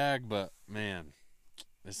fill my tag, but man,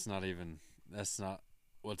 that's not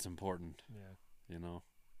what's important, Yeah. you know?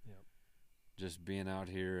 Yep. Just being out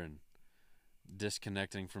here and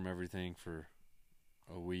disconnecting from everything for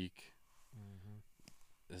a week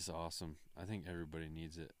Mm-hmm. is awesome. I think everybody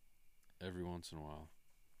needs it every once in a while.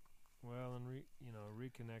 Well, and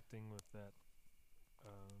reconnecting with that.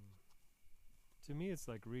 To me, it's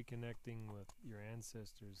like reconnecting with your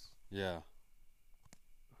ancestors Yeah.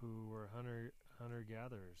 who were hunter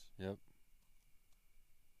gatherers. Yep.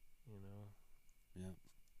 You know. Yep.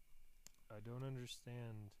 I don't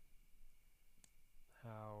understand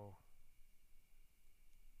how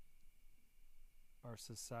our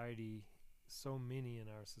society, so many in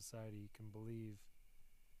our society, can believe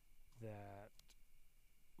that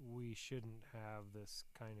we shouldn't have this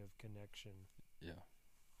kind of connection Yeah.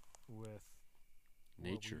 with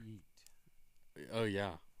Nature. what we eat. Oh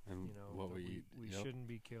yeah. And You know, what that we eat. We Yep. shouldn't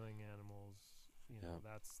be killing animals. You know,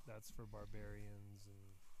 Yep. that's for barbarians,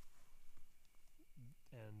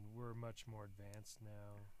 and we're much more advanced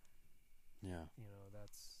now. Yeah. You know,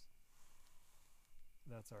 that's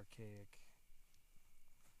archaic.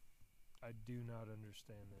 I do not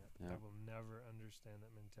understand that. I Yeah. will never understand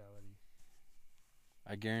that mentality.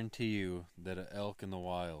 I guarantee you that an elk in the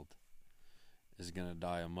wild is going to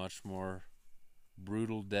die a much more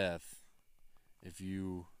brutal death if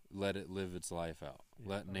you let it live its life out. Yeah.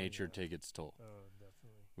 Let Oh, nature yeah. take its toll. Oh,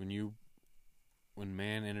 definitely. When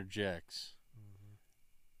man interjects,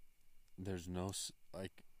 Mm-hmm. there's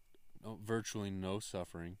virtually no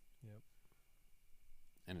suffering, Yep.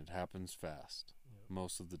 and it happens fast Yep.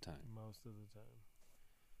 most of the time. Most of the time.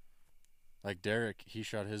 Like Derek, he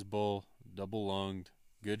shot his bull double lunged,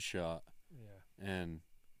 good shot, Yeah. and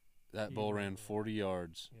that He bull went, ran yeah. 40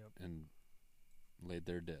 yards Yep. and laid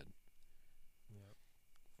there dead. Yep.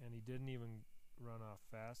 And he didn't even run off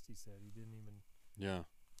fast. He said he didn't even Yeah.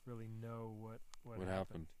 really know what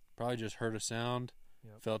Happened? Probably just heard a sound,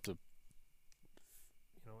 Yep. felt a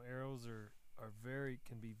You know, arrows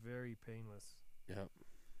can be very painless yep.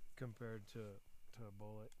 compared to a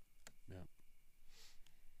bullet. Yep.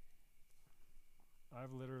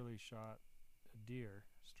 I've literally shot a deer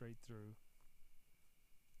straight through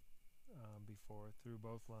before, through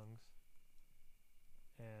both lungs,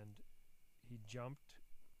 and he jumped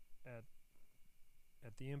at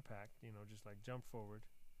at the impact, just like jumped forward,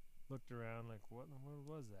 looked around like, what in the world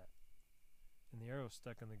was that? And the arrow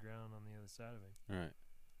stuck in the ground on the other side of him. Right.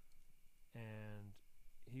 And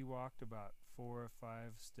he walked about 4 or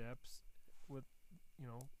 5 steps with,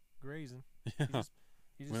 grazing. Yeah.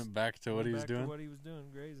 He just Went back to what he was doing. what he was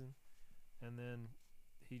doing, grazing. And then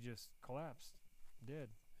he just collapsed, dead.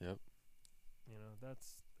 Yep.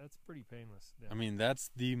 That's pretty painless. I mean, that's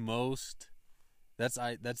the most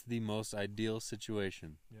ideal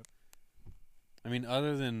situation. Yep. I mean,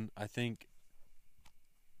 other than, I think,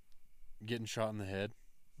 getting shot in the head,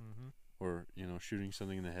 Mm-hmm. or shooting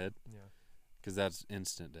something in the head, Yeah. because that's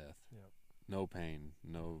instant death. Yep. No pain,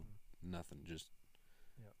 no nothing. Just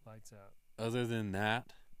Yeah. Lights out. other than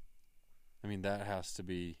that, I mean, that has to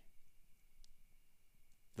be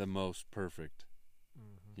the most perfect.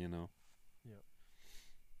 Mm-hmm. Yep.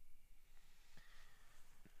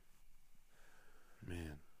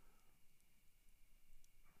 Man.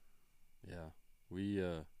 Yeah.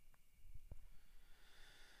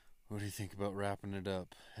 What do you think about wrapping it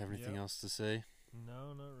up? Have anything Yep. else to say?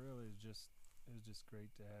 No, not really. It was just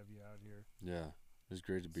great to have you out here. Yeah. It was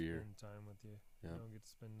great to be here. Spend time with you. Yeah. We don't get to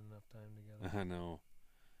spend enough time together. I know.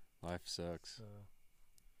 Life sucks. So,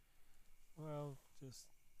 well, just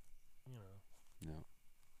Yeah.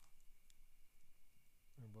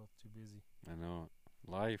 we're both too busy. I know.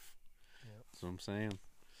 Life. Yep. That's what I'm saying.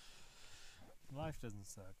 Life doesn't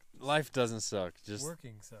suck. Life doesn't suck. Just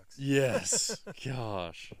Working sucks. yes.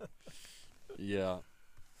 Gosh. Yeah.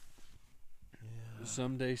 Yeah.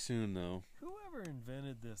 Someday soon, though. Whoever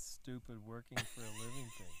invented this stupid working for a living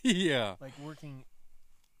thing? Yeah. Like working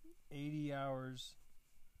 80 hours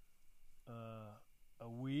a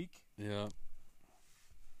week? Yeah.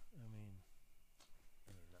 I mean,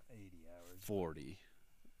 not 80 hours. 40.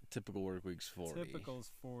 Typical work week's 40.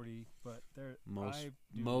 Typical's 40, but I do most- way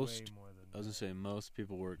more than I was gonna that. say most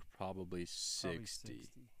people work probably 60. Probably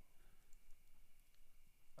 60.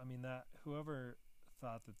 I mean, that whoever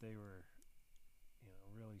thought that they were,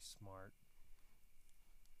 really smart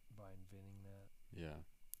by inventing that, Yeah.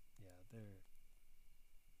 they're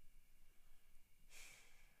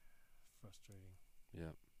frustrating.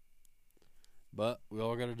 Yep. But we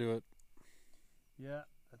all got to do it. Yeah,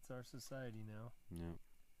 that's our society now. Yeah.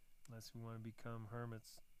 Unless we want to become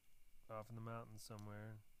hermits off in the mountains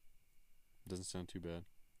somewhere. Doesn't sound too bad.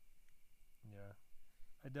 Yeah.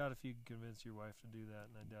 I doubt if you can convince your wife to do that,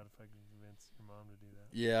 and I doubt if I can convince your mom to do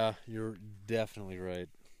that. Yeah, you're definitely right.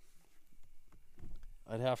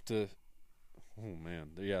 I'd have to. Oh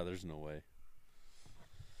man, yeah. There's no way.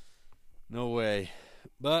 No way.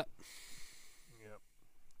 But Yep.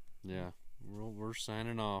 yeah, we're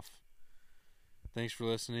signing off. Thanks for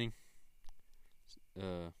listening.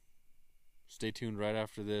 Stay tuned. Right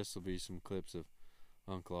after this, there'll be some clips of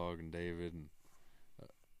Uncle Og and David and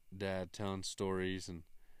Dad telling stories and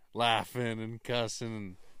laughing and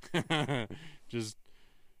cussing and just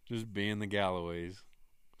being the Galloways.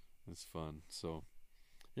 It's fun. So,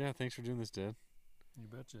 yeah, thanks for doing this, Dad. You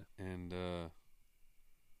betcha. And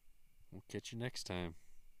we'll catch you next time.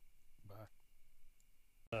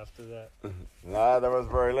 Bye. After that. No, there was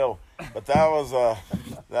very little. But that was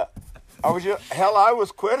I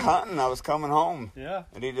was quit hunting. I was coming home, Yeah.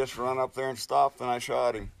 and he just run up there and stopped, and I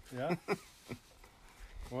shot him. Yeah.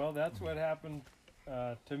 Well, that's what happened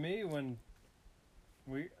to me when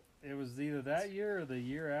it was either that year or the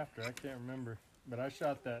year after. I can't remember. But I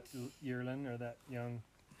shot that yearling or that young.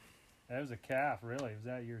 That was a calf, really. It was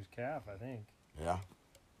that year's calf, I think. Yeah.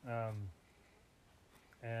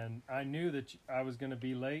 And I knew that I was going to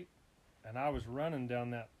be late, and I was running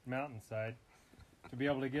down that mountainside to be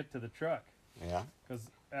able to get to the truck. Yeah. Because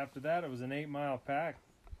after that, it was an 8-mile pack,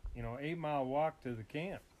 8-mile walk to the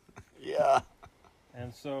camp. Yeah.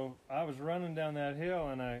 And so I was running down that hill,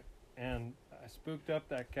 and I spooked up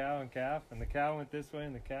that cow and calf, and the cow went this way,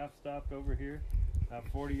 and the calf stopped over here, about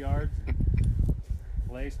 40 yards,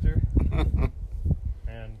 laced her,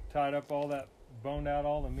 and tied up boned out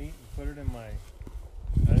all the meat, and put it in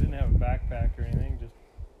I didn't have a backpack or anything, just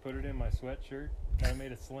put it in my sweatshirt. I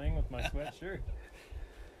made a sling with my sweatshirt.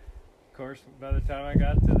 Of course, by the time I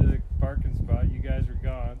got to the parking spot, you guys were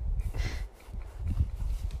gone.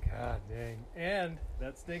 God dang. And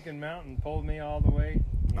that stinking mountain pulled me all the way.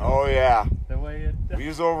 Oh yeah. The way it. You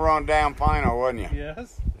was over on Damn Pino, wasn't you?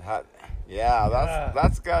 Yes. Yeah.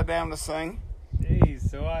 That's goddamn the thing. Jeez.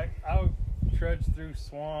 So I trudged through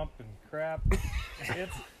swamp and crap. I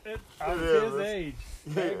was It his is. age.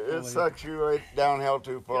 It thankfully. sucks you right downhill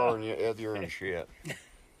too far, and you're in shit.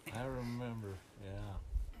 I remember.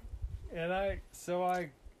 Yeah. And I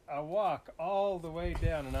walk all the way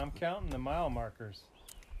down, and I'm counting the mile markers.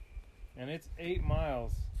 and it's 8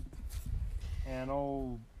 miles. And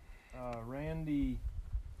old Randy,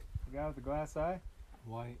 the guy with the glass eye,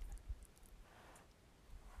 White.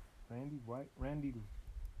 Randy,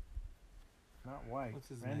 not White. What's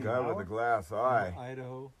his Randy name? Guy with Lauer? the glass eye.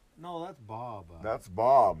 Idaho. No, that's Bob. That's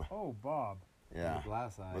Bob. Oh, Bob. Yeah. With the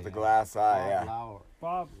glass eye. With the yeah. glass eye,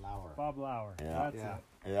 Bob yeah. Lauer. Bob Lauer. Yeah. That's Yeah. it.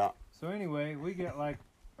 Yeah. So anyway, we get I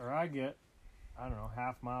get, I don't know,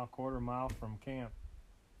 half mile, quarter mile from camp,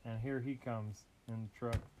 and here he comes in the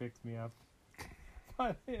truck, picks me up.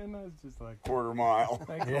 And I was just like, Quarter mile.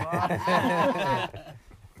 thanks a lot.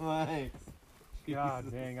 Thanks.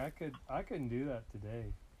 God dang, I couldn't do that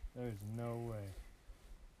today. There's no way.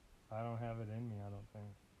 I don't have it in me, I don't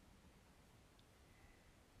think.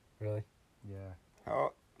 Really? Yeah,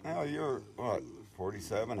 How you're, what,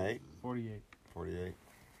 47, 8? 48. 48.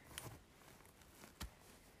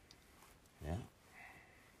 Yeah.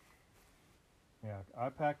 Yeah, I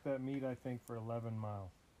packed that meat, I think, for 11 miles.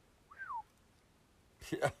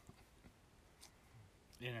 Yeah.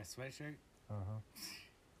 In a sweatshirt? Uh-huh.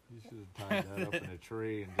 You should have tied that up in a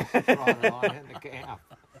tree and just brought it on into camp.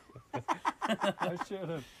 I should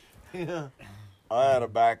have. Yeah. I had a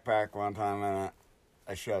backpack one time and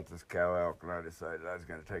I shot this cow elk and I decided I was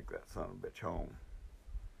going to take that son of a bitch home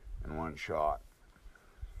in one shot.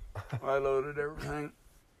 I loaded everything,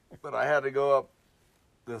 but I had to go up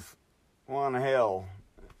this one hill.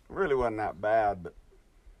 It really wasn't that bad,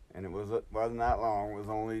 and it wasn't that long. It was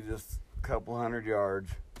only just a couple 100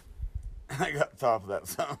 yards. I got top of that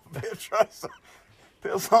son of a bitch. I said,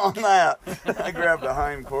 piss on that. I grabbed a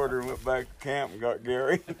hind quarter and went back to camp and got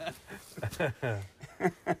Gary.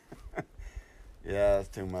 Yeah, that's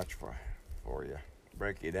too much for you.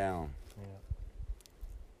 Break you down.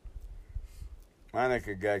 Yeah. I think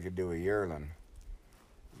a guy could do a yearling,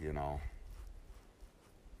 you know,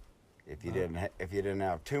 if you didn't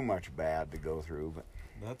have too much bad to go through. But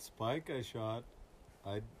That spike I shot,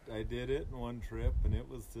 I did it in one trip, and it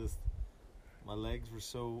was just, my legs were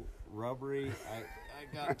so rubbery. I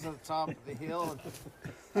got to the top of the hill,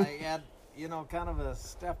 and I had, kind of a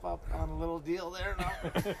step up on a little deal there.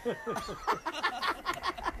 And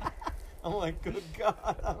I'm like, good God,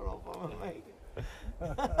 I don't know if I'm going to make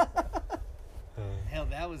it. Hell,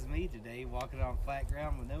 that was me today, walking on flat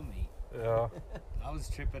ground with no meat. Yeah. I was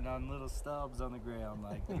tripping on little stubs on the ground,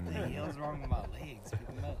 like, what the hell's wrong with my legs? Pick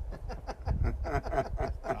them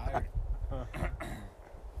up. Tired.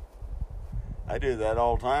 I do that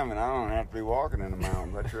all the time, and I don't have to be walking in the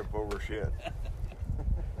mountains. I trip over shit.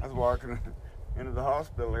 I was walking into the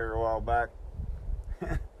hospital here a while back,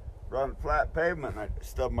 running flat pavement, and I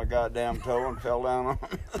stubbed my goddamn toe and fell down on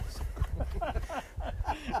it.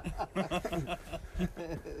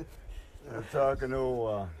 I was talking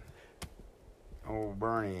to old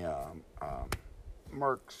Bernie,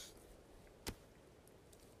 Mark's,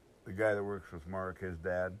 the guy that works with Mark, his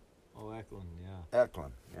dad. Oh, Eklund, yeah.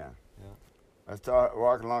 Eklund, yeah. Yeah. I was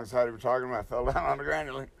walking alongside him talking to him. I fell down on the ground.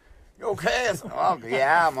 He's like, "You okay?" I said, "Well,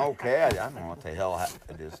 yeah, I'm okay. I don't know what the hell I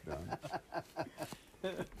just done."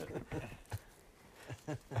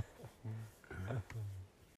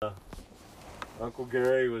 Uncle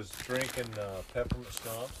Gary was drinking peppermint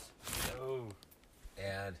schnapps. Oh,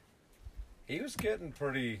 And he was getting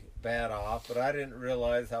pretty bad off, but I didn't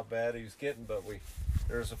realize how bad he was getting. But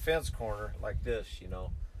there's a fence corner like this,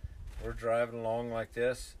 We're driving along like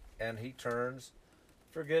this, and he turns,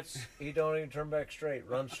 forgets he don't even turn back straight,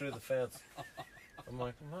 runs through the fence. I'm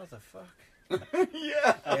like, motherfucker.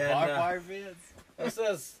 Yeah. And, barbed wire fence. it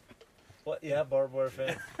says, what? Yeah, barbed wire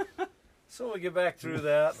fence. So we get back through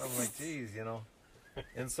that, and I'm like, geez,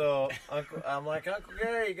 And so I'm like, Uncle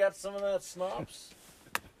Gary, you got some of that schnapps?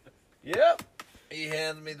 Yep. He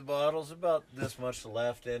hands me the bottles, about this much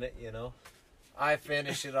left in it, I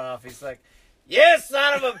finish it off. He's like, "You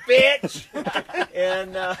son of a bitch!"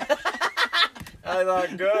 And I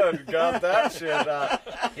thought, good, got that shit.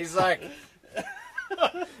 He's like,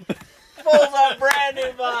 pulls a brand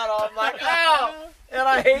new bottle. I'm like, ow! And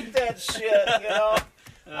I hate that shit,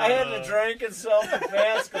 I had to drink in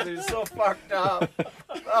self-defense because he was so fucked up.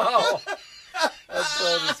 Oh, that's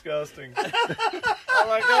so disgusting. I'm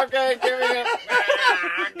like, okay, give me it.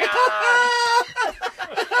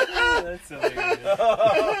 That's hilarious.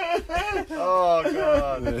 Oh,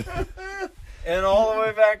 God. And all the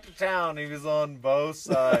way back to town, he was on both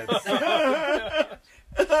sides.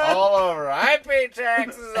 All over. I pay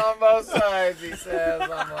taxes on both sides, he says.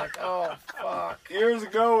 I'm like, oh, fuck. Years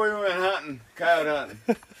ago, we went hunting, coyote hunting,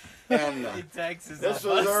 and In Texas. this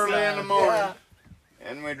on was both early in sides. the morning, Yeah.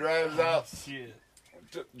 and we drives out Shit.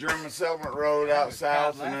 to German Settlement Road out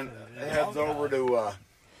south, and then heads over to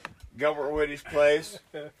Gilbert Whitty's place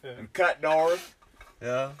and cut north.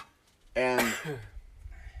 Yeah. And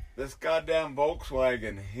this goddamn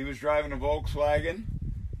Volkswagen, he was driving a Volkswagen,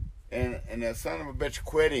 and that son of a bitch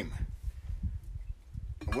quit him.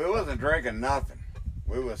 We wasn't drinking nothing.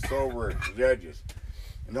 We was sober as judges.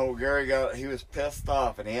 And old Gary he was pissed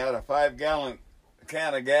off, and he had a 5-gallon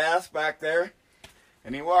can of gas back there.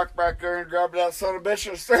 And he walked back there and grabbed that son of a bitch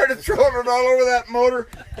and started throwing it all over that motor.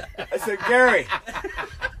 I said, Gary,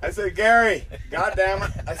 God damn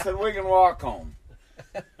it. I said, we can walk home.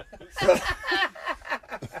 So,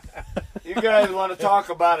 you guys want to talk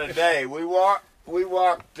about a day. We didn't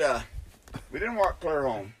walk clear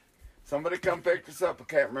home. Somebody come picked us up, I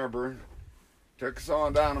can't remember. Took us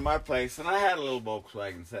on down to my place, and I had a little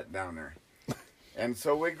Volkswagen sitting down there. And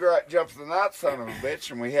so we jumped in that son of a bitch,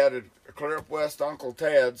 and we headed clear up west to Uncle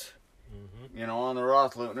Ted's, you know, on the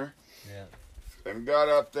Rothlutner. Yeah. And got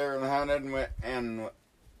up there and hunted and went and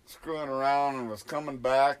screwing around and was coming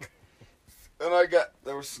back. And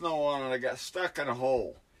there was snow on it, I got stuck in a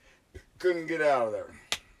hole. Couldn't get out of there.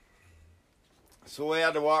 So we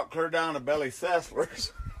had to walk clear down to Billy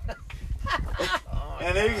Sessler's.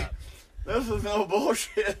 And this is no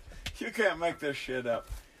bullshit. You can't make this shit up.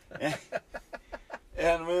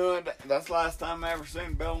 And we went. That's the last time I ever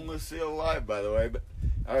seen Bill and Lucille alive, by the way. But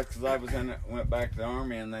because I was went back to the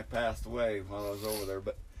army and they passed away while I was over there.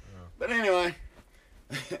 But anyway,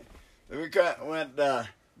 we went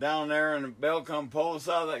down there and Bill come pull us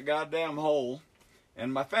out of that goddamn hole,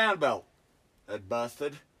 and my fan belt had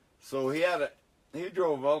busted. So he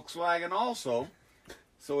drove a Volkswagen also.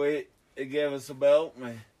 So he gave us a belt and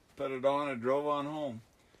we put it on and drove on home.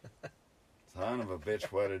 Son of a bitch,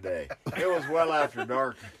 what a day. It was well after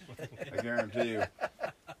dark, I guarantee you.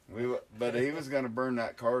 But he was going to burn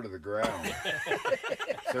that car to the ground.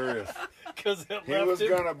 Serious. He was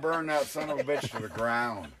going to burn that son of a bitch to the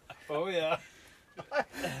ground. Oh, yeah.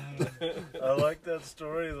 I like that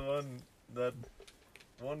story, that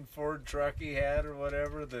one Ford truck he had or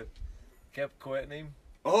whatever that kept quitting him.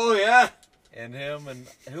 Oh, yeah. And him, and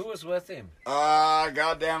who was with him?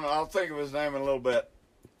 Goddamn it, I'll think of his name in a little bit.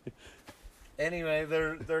 Anyway,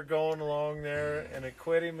 they're going along there, and it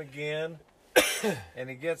quit him again. And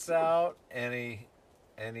he gets out, and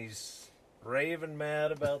he's raving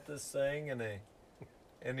mad about this thing, and they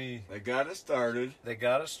got it started. They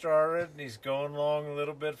got it started, and he's going along a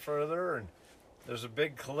little bit further, and there's a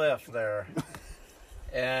big cliff there.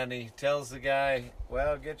 And he tells the guy,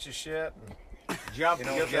 "Well, get your shit and jump and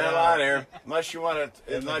get the hell out of here, unless you want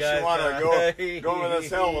to go over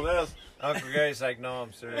this hill with this." Uncle Gary's like, "No,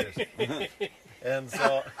 I'm serious." And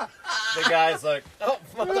so the guy's like, "Oh,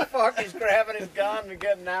 motherfucker!" He's grabbing his gun and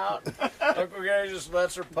getting out. Uncle Gary just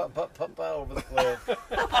lets her pop over the cliff.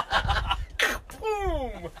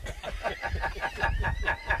 Boom!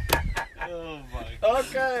 Oh my God.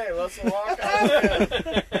 Okay, let's walk out.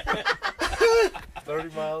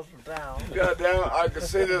 30 miles from town. God damn it, I can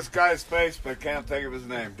see this guy's face, but I can't think of his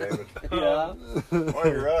name, David. Yeah. While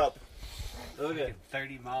you're up. Okay.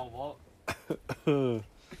 30-mile walk.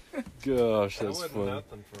 Gosh, That that's wasn't funny.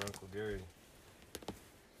 nothing for Uncle Gary.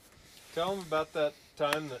 Tell him about that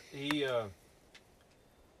time that he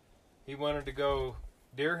wanted to go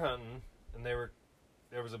deer hunting, and there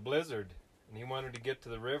was a blizzard, and he wanted to get to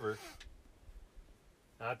the river.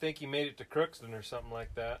 And I think he made it to Crookston or something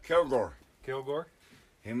like that. Kilgore. Kilgore?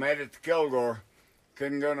 He made it to Kilgore.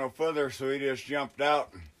 Couldn't go no further, so he just jumped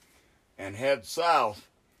out and head south.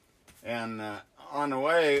 And on the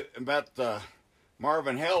way, about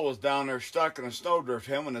Marvin Hill was down there stuck in a snowdrift,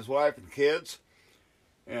 him and his wife and kids.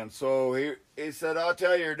 And so he said, "I'll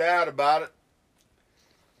tell your dad about it."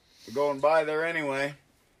 Going by there anyway.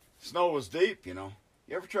 Snow was deep, you know.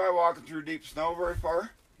 You ever try walking through deep snow very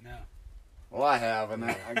far? No. Well, I have, and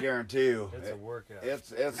I guarantee you. It's a workout.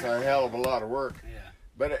 It's a hell of a lot of work. Yeah.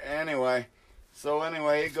 But anyway,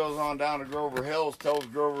 he goes on down to Grover Hills, tells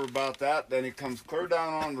Grover about that. Then he comes clear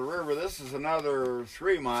down on the river. This is another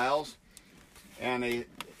 3 miles. And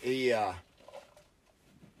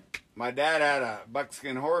my dad had a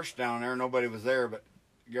buckskin horse down there. Nobody was there, but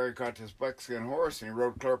Gary caught this buckskin horse, and he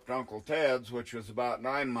rode clear up to Uncle Ted's, which was about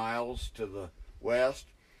 9 miles to the west,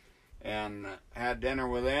 and had dinner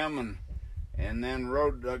with them, and then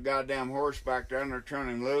rode the goddamn horse back down there, turned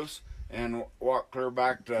him loose, and walked clear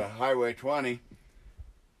back to Highway 20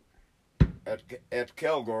 at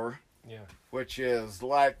Kilgore. Yeah. Which is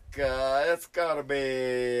like, it's got to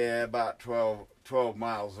be about 12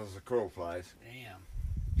 miles as the crow flies. Damn.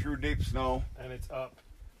 Through deep snow. And it's up.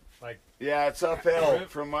 Like, Yeah, it's uphill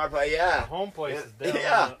from my place. the Yeah. home place is down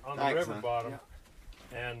Yeah. on the Thanks, river man. bottom.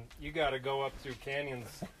 And you got to go up through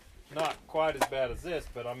canyons not quite as bad as this,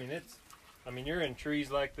 but I mean you're in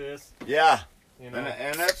trees like this, Yeah, you know,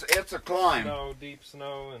 and it's a climb. snow, deep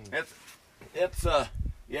snow, and It's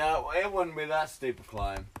yeah, it wouldn't be that steep a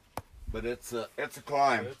climb, but it's a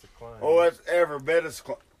climb. it's a climb. Oh, it's every bit as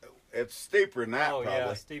it's steeper than that, oh probably.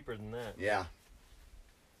 yeah, steeper than that. Yeah.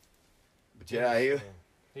 But yeah, he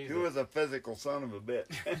He's was a physical son of a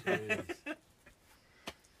bitch. he is.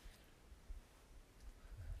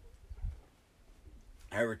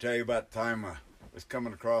 I ever tell you about the time I was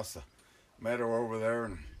coming across the meadow over there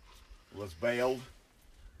and was bailed?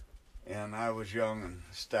 And I was young and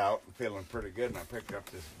stout and feeling pretty good, and I picked up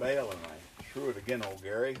this bale and I threw it again, old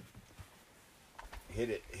Gary.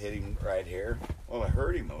 Hit him right here. Well, it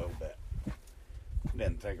hurt him a little bit.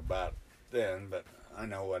 Didn't think about it then, but I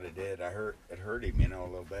know what it did. It hurt him, a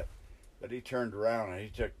little bit. But he turned around and he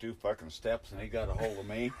took 2 fucking steps and he got a hold of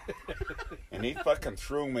me. And he fucking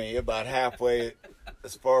threw me about halfway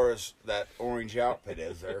as far as that orange outfit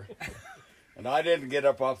is there. And I didn't get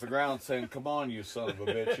up off the ground saying, "Come on, you son of a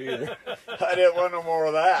bitch," either. I didn't want no more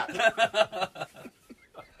of that.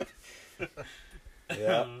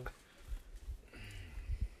 Yeah.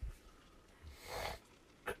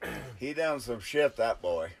 He done some shit, that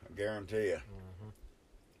boy. I guarantee you.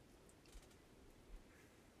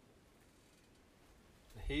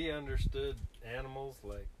 He understood animals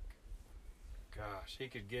like, gosh, he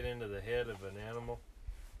could get into the head of an animal.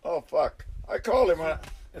 Oh, fuck. I called him. I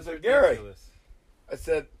said, "Gary," Ridiculous. I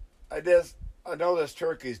said, I know this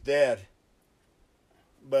turkey's dead,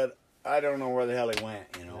 but I don't know where the hell he went,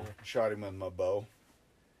 Shot him with my bow.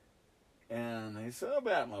 And he said, "I'll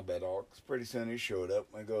bet my bed, Ox." Pretty soon he showed up.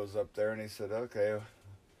 I goes up there and he said, "Okay."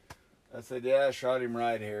 I said, "Yeah, I shot him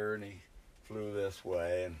right here," and he flew this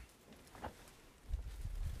way. And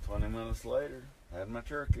 20 minutes later, had my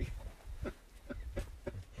turkey.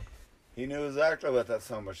 He knew exactly what that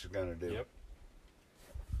son of a bitch was going to do. Yep.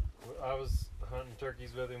 I was hunting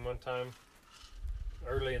turkeys with him one time,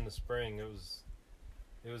 early in the spring. It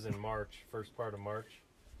was in March, first part of March,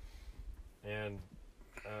 and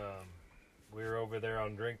we were over there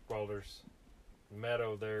on Drinkwalder's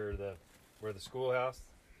meadow there, where the schoolhouse.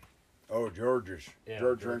 Oh, George's. Yeah,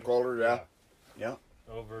 George George's. Drinkwalder, yeah. Yeah.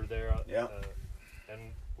 Over there. Yeah.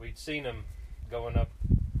 And we'd seen him going up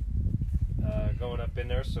in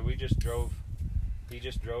there, so he just drove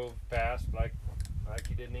past like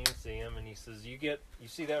he didn't even see him, and he says, you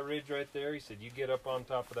see that ridge right there? He said, "You get up on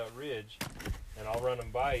top of that ridge and I'll run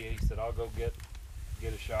them by you." He said, "I'll go get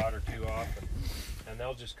a shot or 2 off and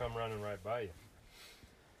they'll just come running right by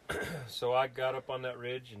you." So I got up on that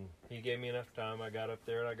ridge and he gave me enough time. I got up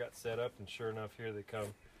there and I got set up, and sure enough, here they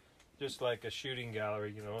come. Just like a shooting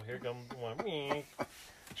gallery, here comes one.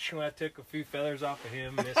 I took a few feathers off of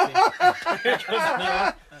him, missed him. Here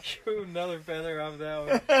comes another feather off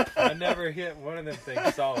that one. I never hit one of them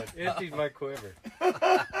things solid. Emptied my quiver.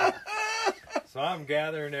 So I'm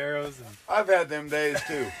gathering arrows and I've had them days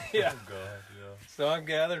too. yeah. So I'm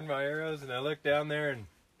gathering my arrows and I look down there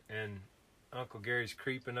and Uncle Gary's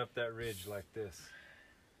creeping up that ridge like this.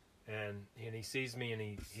 And he sees me and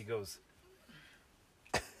he goes,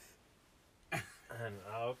 and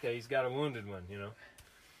okay, he's got a wounded one,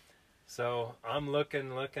 So I'm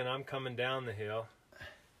looking, I'm coming down the hill,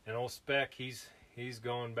 and old Speck, he's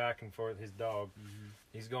going back and forth, his dog. Mm-hmm.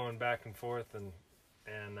 He's going back and forth,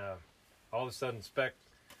 and all of a sudden Speck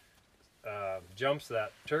jumps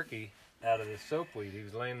that turkey out of the soapweed. He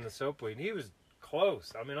was laying in the soapweed, and he was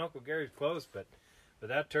close. I mean, Uncle Gary's close, but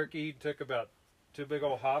that turkey, he took about 2 big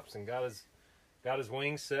old hops and got his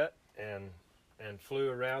wings set and flew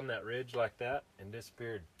around that ridge like that and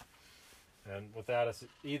disappeared. And without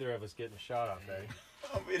either of us getting a shot off at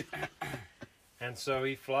him. And so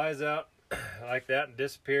he flies out like that and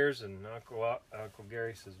disappears, and Uncle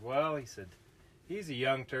Gary says, "Well," he said, "he's a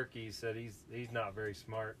young turkey." He said, he's not very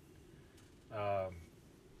smart.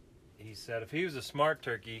 He said, "If he was a smart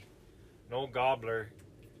turkey, an old gobbler,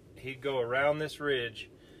 he'd go around this ridge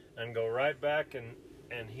and go right back and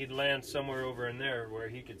he'd land somewhere over in there where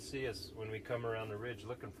he could see us when we come around the ridge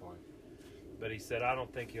looking for him." But he said, "I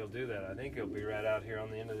don't think he'll do that. I think he'll be right out here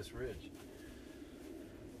on the end of this ridge."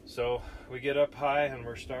 So we get up high and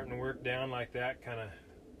we're starting to work down like that, kind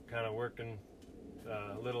of working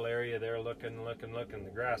a little area there, looking.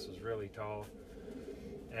 The grass was really tall,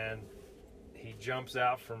 and he jumps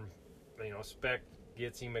out from, Speck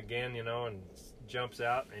gets him again, and jumps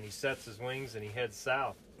out and he sets his wings and he heads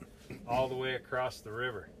south all the way across the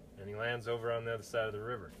river, and he lands over on the other side of the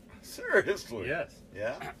river. Seriously? Yes.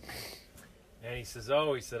 Yeah. And he says,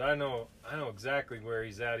 "Oh," he said, I know exactly where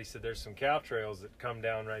he's at." He said, "There's some cow trails that come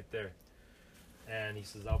down right there." And he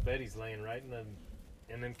says, "I'll bet he's laying right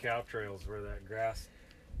in them cow trails where that grass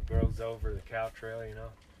grows over the cow trail, you know.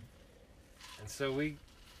 And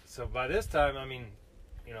so by this time, I mean,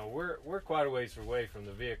 you know, we're quite a ways away from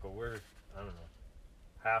the vehicle. We're, I don't know,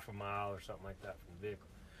 half a mile or something like that from the vehicle,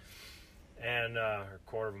 and or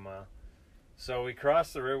quarter of a mile. So we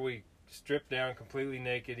crossed the river. We stripped down completely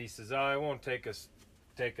naked. He says, "Oh, it won't take us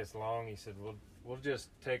long." He said, "We'll just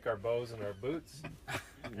take our bows and our boots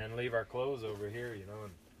and leave our clothes over here, you know."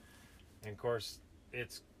 And of course,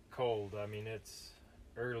 it's cold. I mean, it's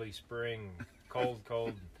early spring,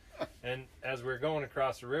 cold. And as we're going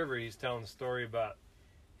across the river, he's telling the story about.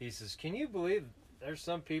 He says, "Can you believe there's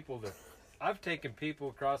some people that I've taken people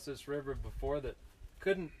across this river before that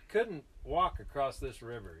couldn't walk across this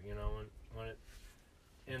river, you know, when it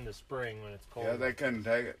in the spring when it's cold." Yeah, they couldn't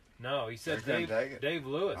take it. No, he said They couldn't take it. Dave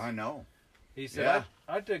Lewis. I know. He said, Yeah.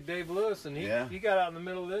 I took Dave Lewis, and he got out in the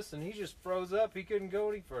middle of this, and he just froze up. He couldn't go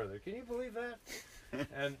any further. Can you believe that?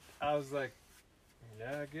 And I was like,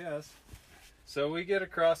 yeah, I guess. So we get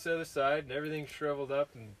across the other side, and everything's shriveled up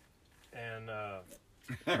and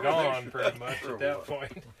gone pretty much at that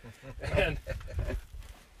point.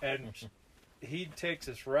 And he takes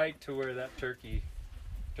us right to where that turkey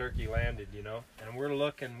landed, you know. And we're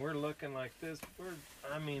looking like this. We're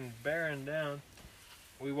bearing down.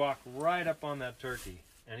 We walk right up on that turkey,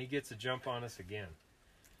 and he gets a jump on us again.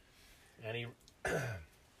 And he,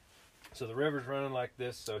 so the river's running like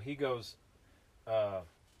this. So he goes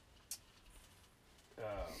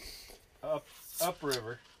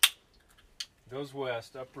upriver, goes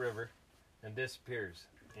west, upriver, and disappears.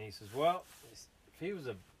 And he says, "Well, if he was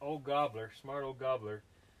a smart old gobbler,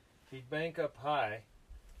 he'd bank up high."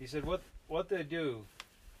 He said, "What they do,"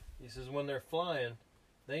 he says, "when they're flying,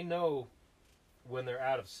 they know when they're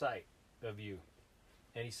out of sight of you."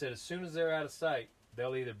 And he said, as soon as they're out of sight,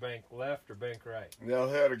 they'll either bank left or bank right. They'll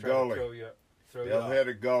hit a Try to gully. throw you They'll off. hit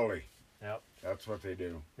a gully. Yep. That's what they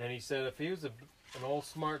do. And he said if he was an old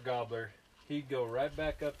smart gobbler, he'd go right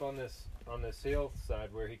back up on this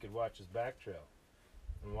hillside where he could watch his back trail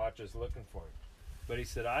and watch us looking for him. But he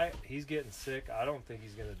said, he's getting sick. I don't think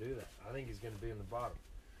he's going to do that. I think he's going to be in the bottom.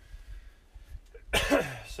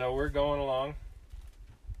 So we're going along,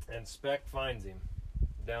 and Speck finds him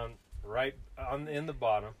down right in the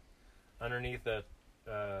bottom underneath a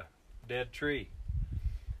dead tree.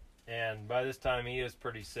 And by this time he is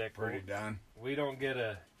pretty sick. Pretty done. We don't get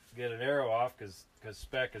an arrow off because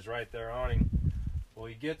Speck is right there on him. Well,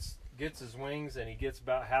 he gets his wings, and he gets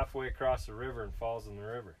about halfway across the river and falls in the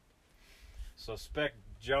river. So Speck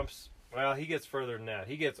jumps. Well, he gets further than that.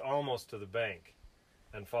 He gets almost to the bank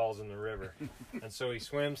and falls in the river. And so he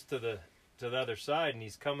swims to the other side, and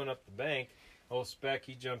he's coming up the bank. Old Speck,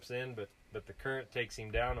 he jumps in, but the current takes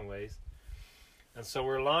him down a ways. And so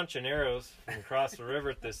we're launching arrows from across the river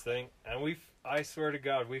at this thing, and I swear to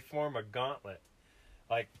God, we form a gauntlet.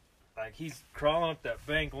 Like he's crawling up that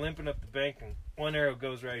bank, limping up the bank, and one arrow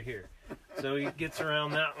goes right here. So he gets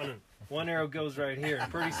around that one, and one arrow goes right here.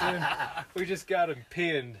 And pretty soon, we just got him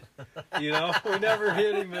pinned. You know, we never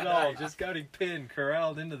hit him at all. Just got him pinned,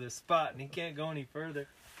 corralled into this spot, and he can't go any further.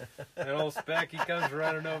 And old Speck, he comes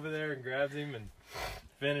running over there and grabs him and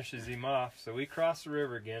finishes him off. So we cross the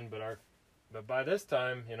river again, but by this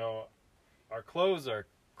time, you know, our clothes are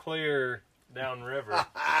clear downriver.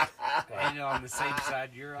 And on the same side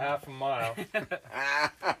you're on. Half a mile.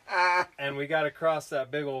 And we got to cross that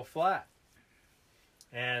big old flat.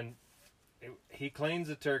 And he cleans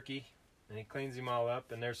the turkey, and he cleans him all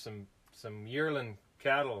up, and there's some yearling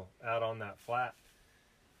cattle out on that flat.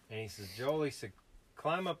 And he says, "Joel," he said,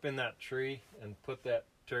 "climb up in that tree and put that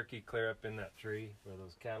turkey clear up in that tree where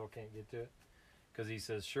those cattle can't get to it." Because he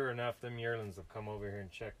says, sure enough, them yearlings will come over here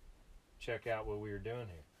and check out what we were doing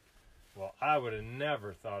here. Well, I would have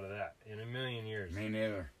never thought of that in a million years. Me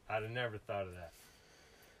neither. I'd have never thought of that.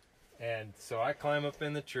 And so I climb up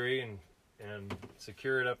in the tree and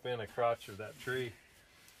secure it up in a crotch of that tree.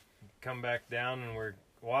 Come back down, and we're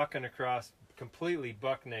walking across completely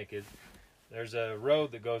buck naked. There's a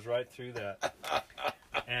road that goes right through that.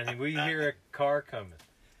 And we hear a car coming.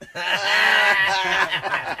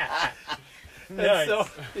 Nice. So,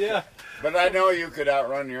 yeah. But I know you could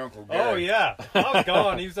outrun your Uncle Gary. Oh, yeah. I was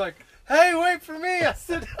gone. He was like, "Hey, wait for me." I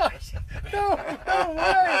said, no way am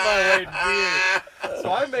I waiting for you. So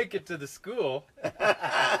I make it to the school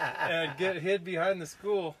and get hid behind the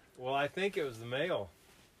school. Well, I think it was the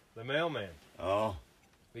mailman. Oh.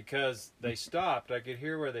 Because they stopped. I could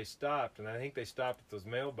hear where they stopped, and I think they stopped at those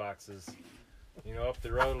mailboxes, you know, up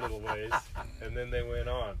the road a little ways, and then they went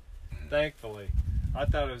on. Thankfully. I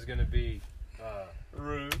thought it was going to be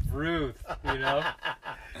Ruth, you know.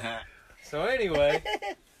 So anyway,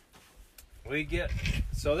 we get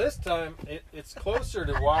So this time, it's closer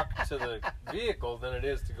to walk to the vehicle than it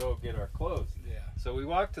is to go get our clothes. Yeah. So we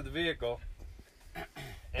walk to the vehicle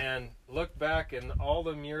and look back, and all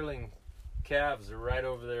the yearling calves are right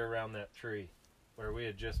over there around that tree where we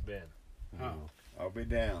had just been. Huh. I'll be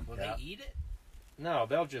down. Will Yeah. they eat it? No,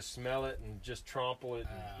 they'll just smell it and just trample it.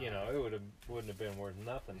 And, Oh. it wouldn't have been worth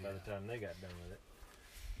nothing by the time they got done with it.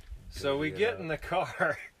 So we get in the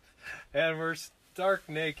car, and we're stark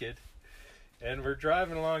naked, and we're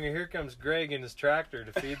driving along, and here comes Greg in his tractor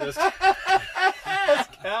to feed those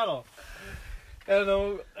cattle.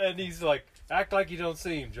 And he's like, act like you don't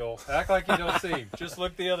see him, Joel. Act like you don't see him. Just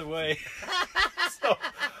look the other way.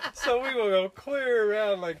 So we will go clear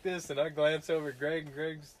around like this, and I glance over at Greg, and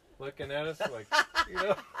Greg's looking at us like,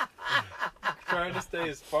 trying to stay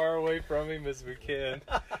as far away from him as we can.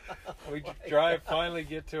 We finally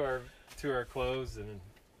get to our clothes, and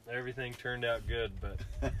everything turned out good. But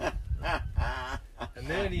and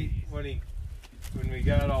then when we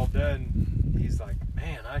got all done, he's like,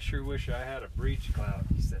 "Man, I sure wish I had a breech clout."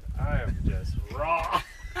 He said, "I am just raw."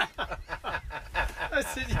 I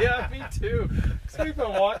said, "Yeah, me too." So we've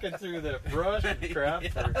been walking through the brush and crap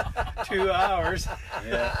for 2 hours.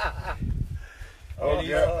 Yeah. And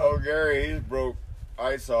Gary, he's broke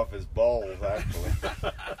ice off his balls, actually.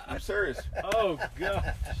 I'm serious. Oh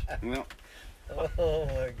gosh. Well, Oh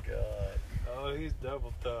my God. Oh, he's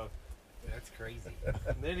double tough. That's crazy.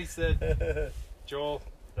 And then he said, "Joel,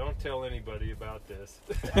 don't tell anybody about this."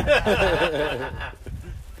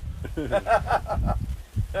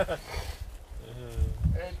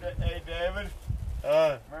 hey, David.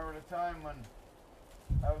 Remember the time when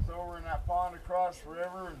I was over in that pond across the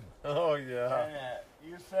river and Oh yeah.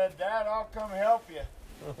 you said, "Dad, I'll come help you."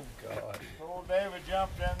 Oh God. So old David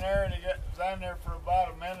jumped in there and was in there for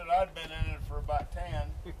about a minute. I'd been in it for about 10.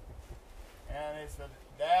 And he said,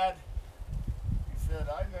 "Dad," he said,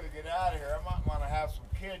 "I gotta get out of here. I might want to have some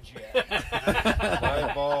kids yet."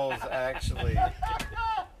 My balls actually.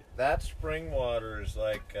 That spring water is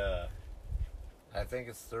like, I think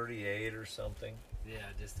it's 38 or something, Yeah,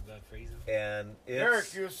 just about freezing. and Eric,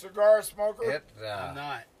 it's you a cigar smoker? it I'm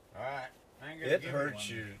not. All right. I ain't gonna it give you hurts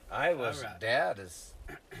one. you. I was Alright. Dad is.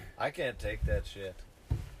 I can't take that shit.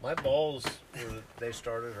 My balls they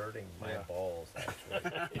started hurting. My Yeah. balls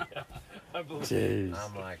actually. I believe. Jeez.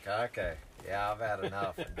 I'm like, okay, yeah, I've had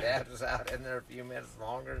enough. And Dad was out in there a few minutes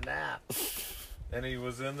longer than that. And he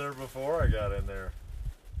was in there before I got in there.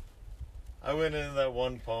 I went into that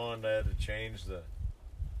one pond. I had to change the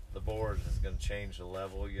boards. It's going to change the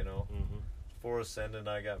level, Mm-hmm. Before ascending,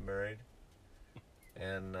 I got married.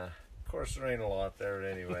 And, of course, there ain't a lot there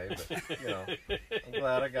anyway. But, I'm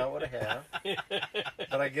glad I got what I have.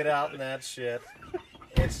 But I get out in that shit.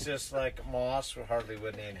 It's just like moss hardly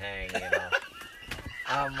wouldn't even hang,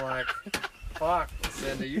 I'm like, fuck,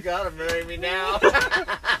 Cindy, you gotta marry me now.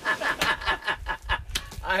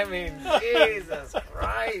 I mean, Jesus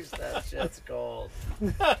Christ, that shit's cold.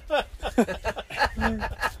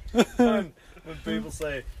 when people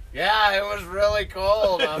say, yeah, it was really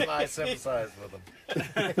cold, I sympathize with them.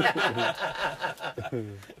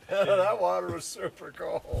 That water was super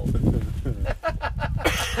cold.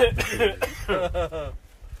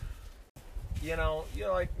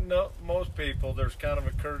 Most people, there's kind of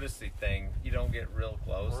a courtesy thing. You don't get real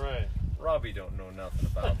close. Right. Robbie don't know nothing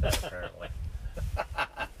about that, apparently.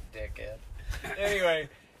 Dickhead. Anyway,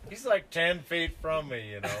 he's like 10 feet from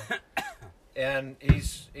me, and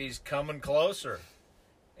he's coming closer.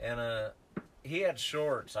 And he had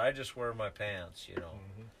shorts. I just wear my pants,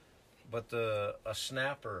 Mm-hmm. But a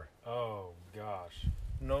snapper, Oh gosh.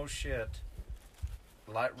 no shit,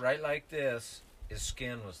 right like this, his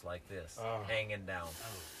skin was like this, Oh. hanging down.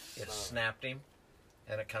 It son. snapped him,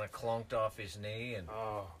 and it kind of clunked off his knee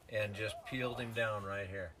Oh. and just peeled him down right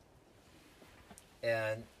here.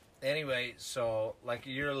 And anyway, so like a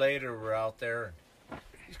year later, we're out there, and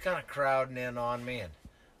he's kind of crowding in on me, and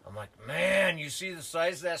I'm like, man, you see the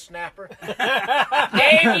size of that snapper?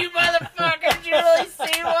 Dave, you motherfucker, did you really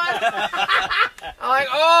see one? I'm like,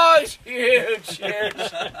 oh, it's huge.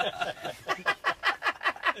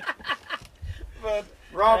 But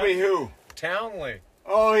Robbie who? Townley,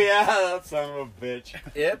 Oh, yeah, that son of a bitch.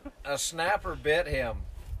 a snapper bit him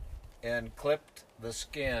and clipped the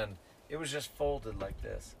skin. It was just folded like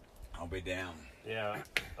this. I'll be down. Yeah,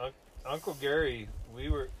 Uncle Gary, we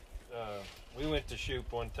went to shoot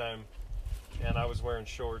one time, and I was wearing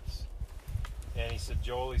shorts, and he said,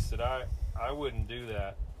 "Joel," he said, I wouldn't do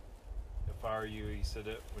that if I were you. He said,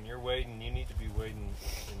 when you're wading, you need to be wading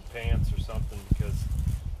in pants or something, because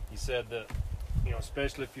he said that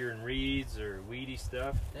especially if you're in reeds or weedy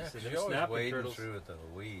stuff. Yeah, He said, 'cause them you're always snapping wading turtles, through the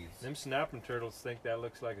weeds. them snapping turtles think that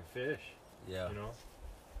looks like a fish, Yeah.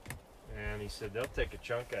 And he said they'll take a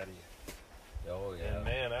chunk out of you. Oh yeah. And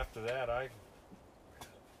man, after that, I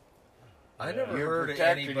Yeah. never You heard of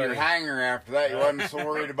protected anybody. your hanger after that. You wasn't so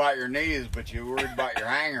worried about your knees, but you were worried about your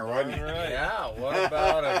hanger, wasn't you? Right. Yeah. What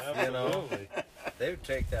about if Absolutely. they would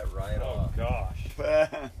take that right Oh off? gosh,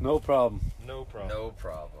 No problem. no problem. No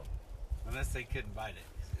problem. Unless they couldn't bite it.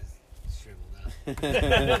 'Cause it's shriveled up.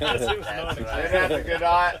 Unless it was That's non-existent. right.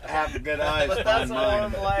 They'd have the good eyes. But to that's find a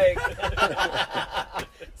mine. warm leg.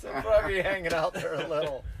 So probably hanging out there a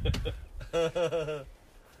little.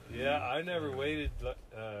 Yeah, I never waded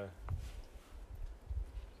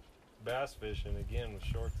bass fishing again with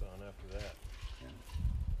shorts on after that.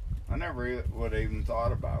 I never would have even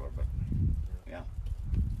thought about it, but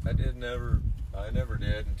I never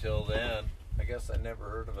did until then. I guess I never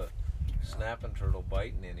heard of a snapping turtle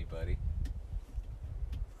biting anybody.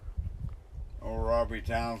 old Robbie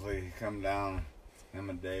Townsley, he come down, him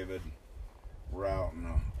and David were out, and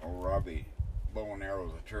old Robbie bow and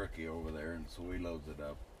arrows a turkey over there, and so we loads it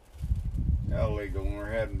up. Illegal, and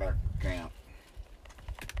we're heading back to camp.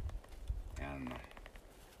 And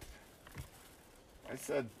I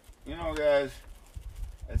said, guys,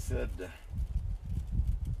 I said,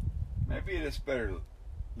 maybe you just better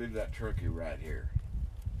leave that turkey right here.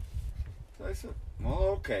 So I said, well,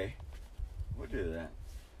 okay, we'll do that.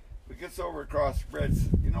 We gets over across the bridge.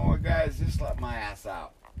 You know what, guys, just let my ass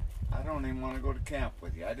out. I don't even want to go to camp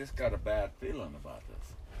with you. I just got a bad feeling about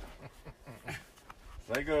this.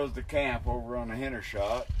 So he goes to camp over on the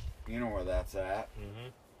Hendershot. You know where that's at. Mm-hmm.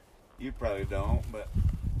 You probably don't,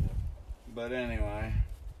 but anyway,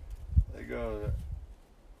 they go to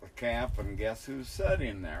the camp, and guess who's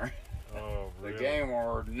sitting there? Oh, The really? game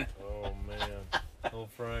warden. Oh man, Oh,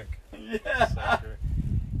 Frank. Yeah. sucker.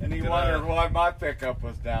 And he Good wondered eye. why my pickup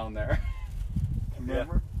was down there.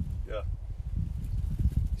 Remember?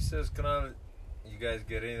 He says, you guys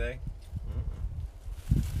get anything?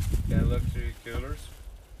 Can I look through your coolers?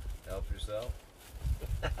 Help yourself.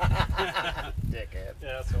 Dickhead.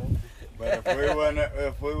 Yeah, so. But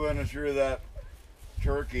if we wouldn't have threw that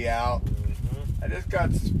turkey out, Mm-hmm. I just got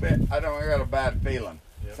I got a bad feeling.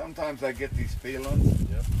 Yep. Sometimes I get these feelings.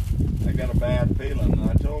 Yep. I got a bad feeling, and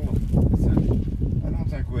I told him, I said, I don't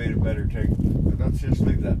think we'd better let's just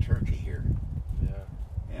leave that turkey here.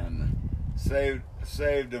 Yeah. And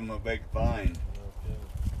saved him a big fine. No kidding.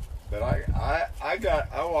 But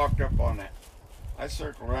I walked up on that. I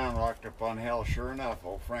circled around, walked up on hell. Sure enough,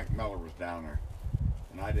 old Frank Miller was down there,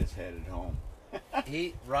 and I just headed home.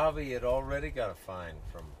 Robbie had already got a fine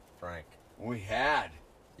from Frank. We had.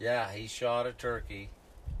 Yeah, he shot a turkey.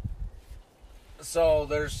 So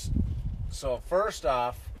first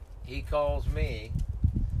off, he calls me.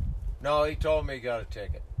 No, he told me he got a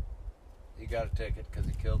ticket. He got a ticket because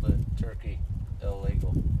he killed a turkey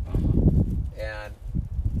illegal.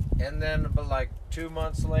 And then, but like 2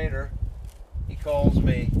 months later, he calls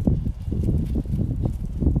me.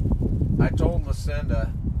 I told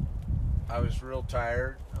Lucinda I was real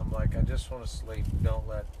tired. I'm like, I just want to sleep.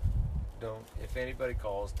 If anybody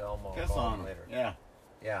calls, tell them I'll Piss call on them him. later. Yeah.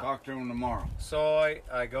 Yeah. Talk to him tomorrow. So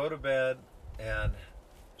I go to bed, and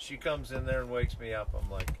she comes in there and wakes me up. I'm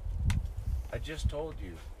like, I just told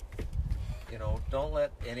you, don't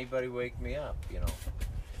let anybody wake me up,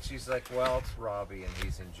 She's like, well, it's Robbie, and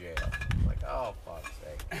he's in jail. I'm like, oh, fuck's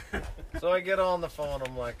sake. So I get on the phone.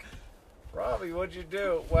 I'm like, Robbie, what'd you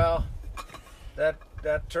do? Well, that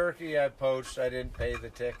turkey I poached, I didn't pay the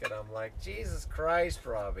ticket. I'm like, Jesus Christ,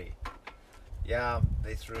 Robbie. Yeah,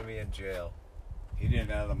 they threw me in jail. He didn't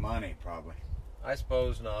have the money, probably. I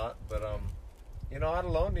suppose not, but I'd have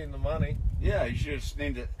loaned him the money. Yeah, you should just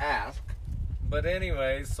need to ask. But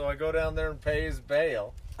anyways, so I go down there and pay his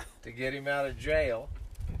bail to get him out of jail.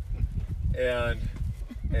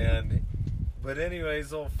 But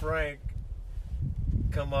anyways, old Frank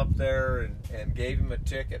come up there and gave him a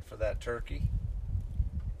ticket for that turkey.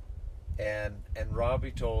 And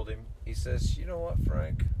Robbie told him, he says, you know what,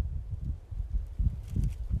 Frank?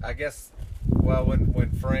 I guess, well,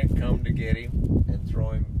 when Frank come to get him and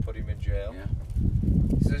put him in jail, Yeah.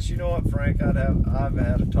 he says, you know what, Frank, I've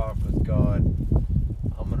had a talk with God.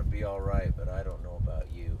 I'm going to be all right, but I don't know about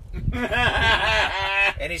you.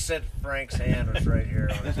 And he said Frank's hand was right here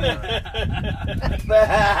on his arm.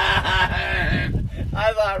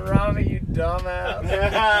 I thought, Robbie, you dumbass.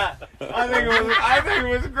 I think it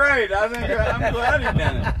was great. I'm glad he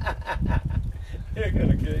done it. You're going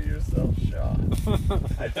to get yourself shot.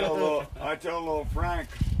 I told little Frank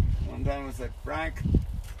one time. I said, Frank,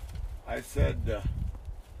 I said,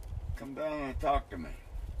 come down and talk to me.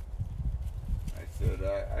 I said,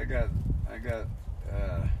 I got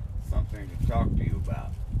something to talk to you about.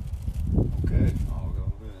 Okay, I'll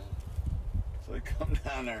go do that. So he come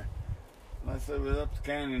down there. And I said, we was up the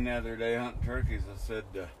canyon the other day hunting turkeys. I said,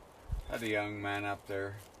 had a young man up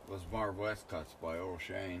there. Was Marv Westcutt's by old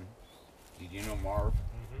Shane. Did you know Marv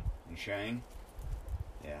and Shane?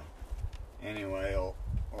 Yeah. Anyway,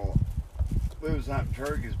 we was hunting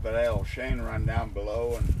turkeys, but old Shane run down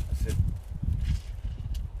below, and I said,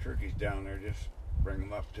 turkeys down there, just bring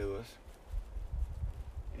them up to us.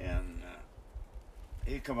 And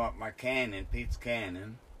he come up my canyon, Pete's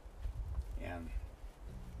Canyon,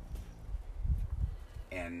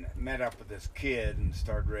 and met up with this kid and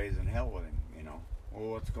started raising hell with him, you know.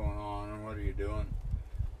 Well, what's going on and what are you doing?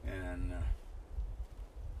 And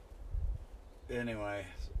anyway,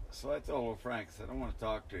 so I told old Frank, I said, I want to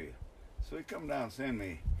talk to you. So he come down and seen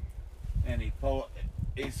me, and he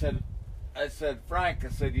said, I said, Frank, I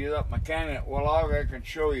said, you up my canyon? Well, I can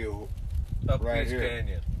show you Up right Peace here.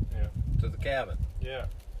 Canyon. Yeah. To the cabin. Yeah.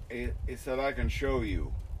 He said, I can show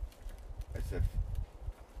you. I said,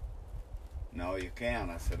 no, you can't.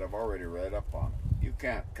 I said, I've already read up on it. You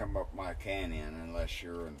can't come up my canyon unless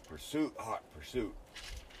you're in pursuit, hot pursuit.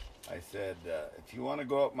 I said, if you want to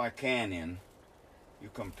go up my canyon, you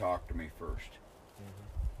come talk to me first.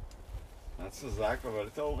 That's exactly what I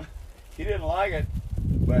told him. He didn't like it,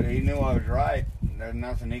 but he knew I was right. There's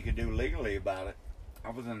nothing he could do legally about it. I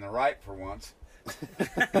was in the right for once.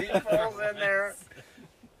 He pulls in there.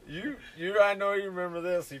 I know you remember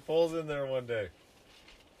this. He pulls in there one day.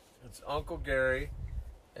 It's Uncle Gary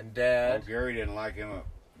and Dad. Oh, Gary didn't like him.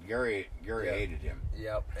 Gary Yeah. hated him.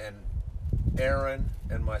 Yep, and Aaron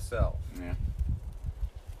and myself. Yeah.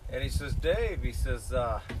 And he says, Dave, he says,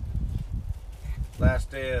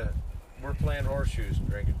 last day we're playing horseshoes and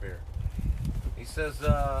drinking beer. He says,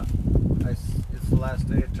 it's the last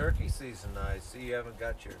day of turkey season. I see you haven't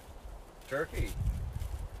got your turkey.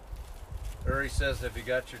 Or he says, have you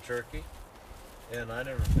got your turkey? And I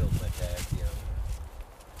never filled my tag, you know.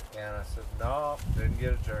 And I said, no, didn't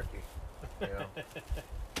get a turkey, you know.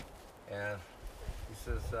 And he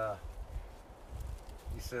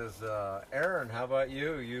says, Aaron, how about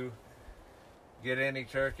you? You get any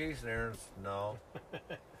turkeys? And Aaron's, no.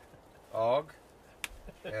 Og?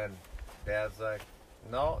 And Dad's like,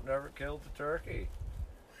 no, never killed the turkey.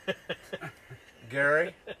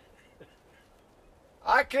 Gary?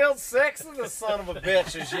 I killed 6 of the son of a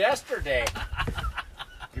bitches yesterday.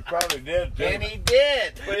 He probably did, too. And he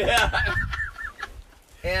did. Yeah.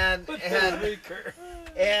 And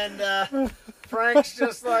Frank's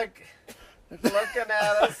just like looking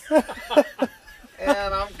at us,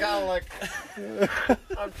 and I'm kind of like,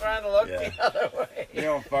 I'm trying to look the other way. You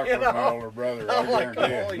don't fuck You with my know? older brother. I'm I like,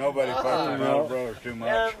 guarantee holy you. Nobody fuck. fucks with my older brother too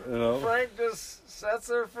much. And Frank just sits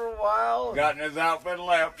there for a while. Got in his outfit and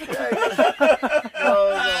left.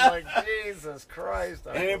 I'm like, Jesus Christ.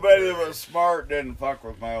 Anybody that was smart didn't fuck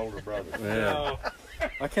with my older brother. Yeah. No,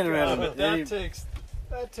 I can't no, imagine but any.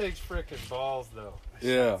 that takes frickin' balls, though.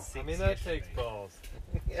 Yeah. I mean, that takes balls.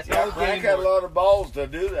 Yeah, Frank had a lot of balls to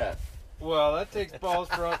do that. Well, that takes balls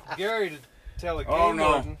for Uncle Gary to tell a game Oh,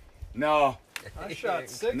 no. warden. No. I shot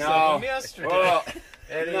 6 No. of them yesterday. Well,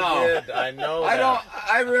 And he No. did. I know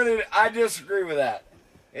that. I disagree with that.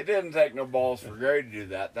 It didn't take no balls for Gary to do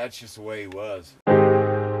that. That's just the way he was.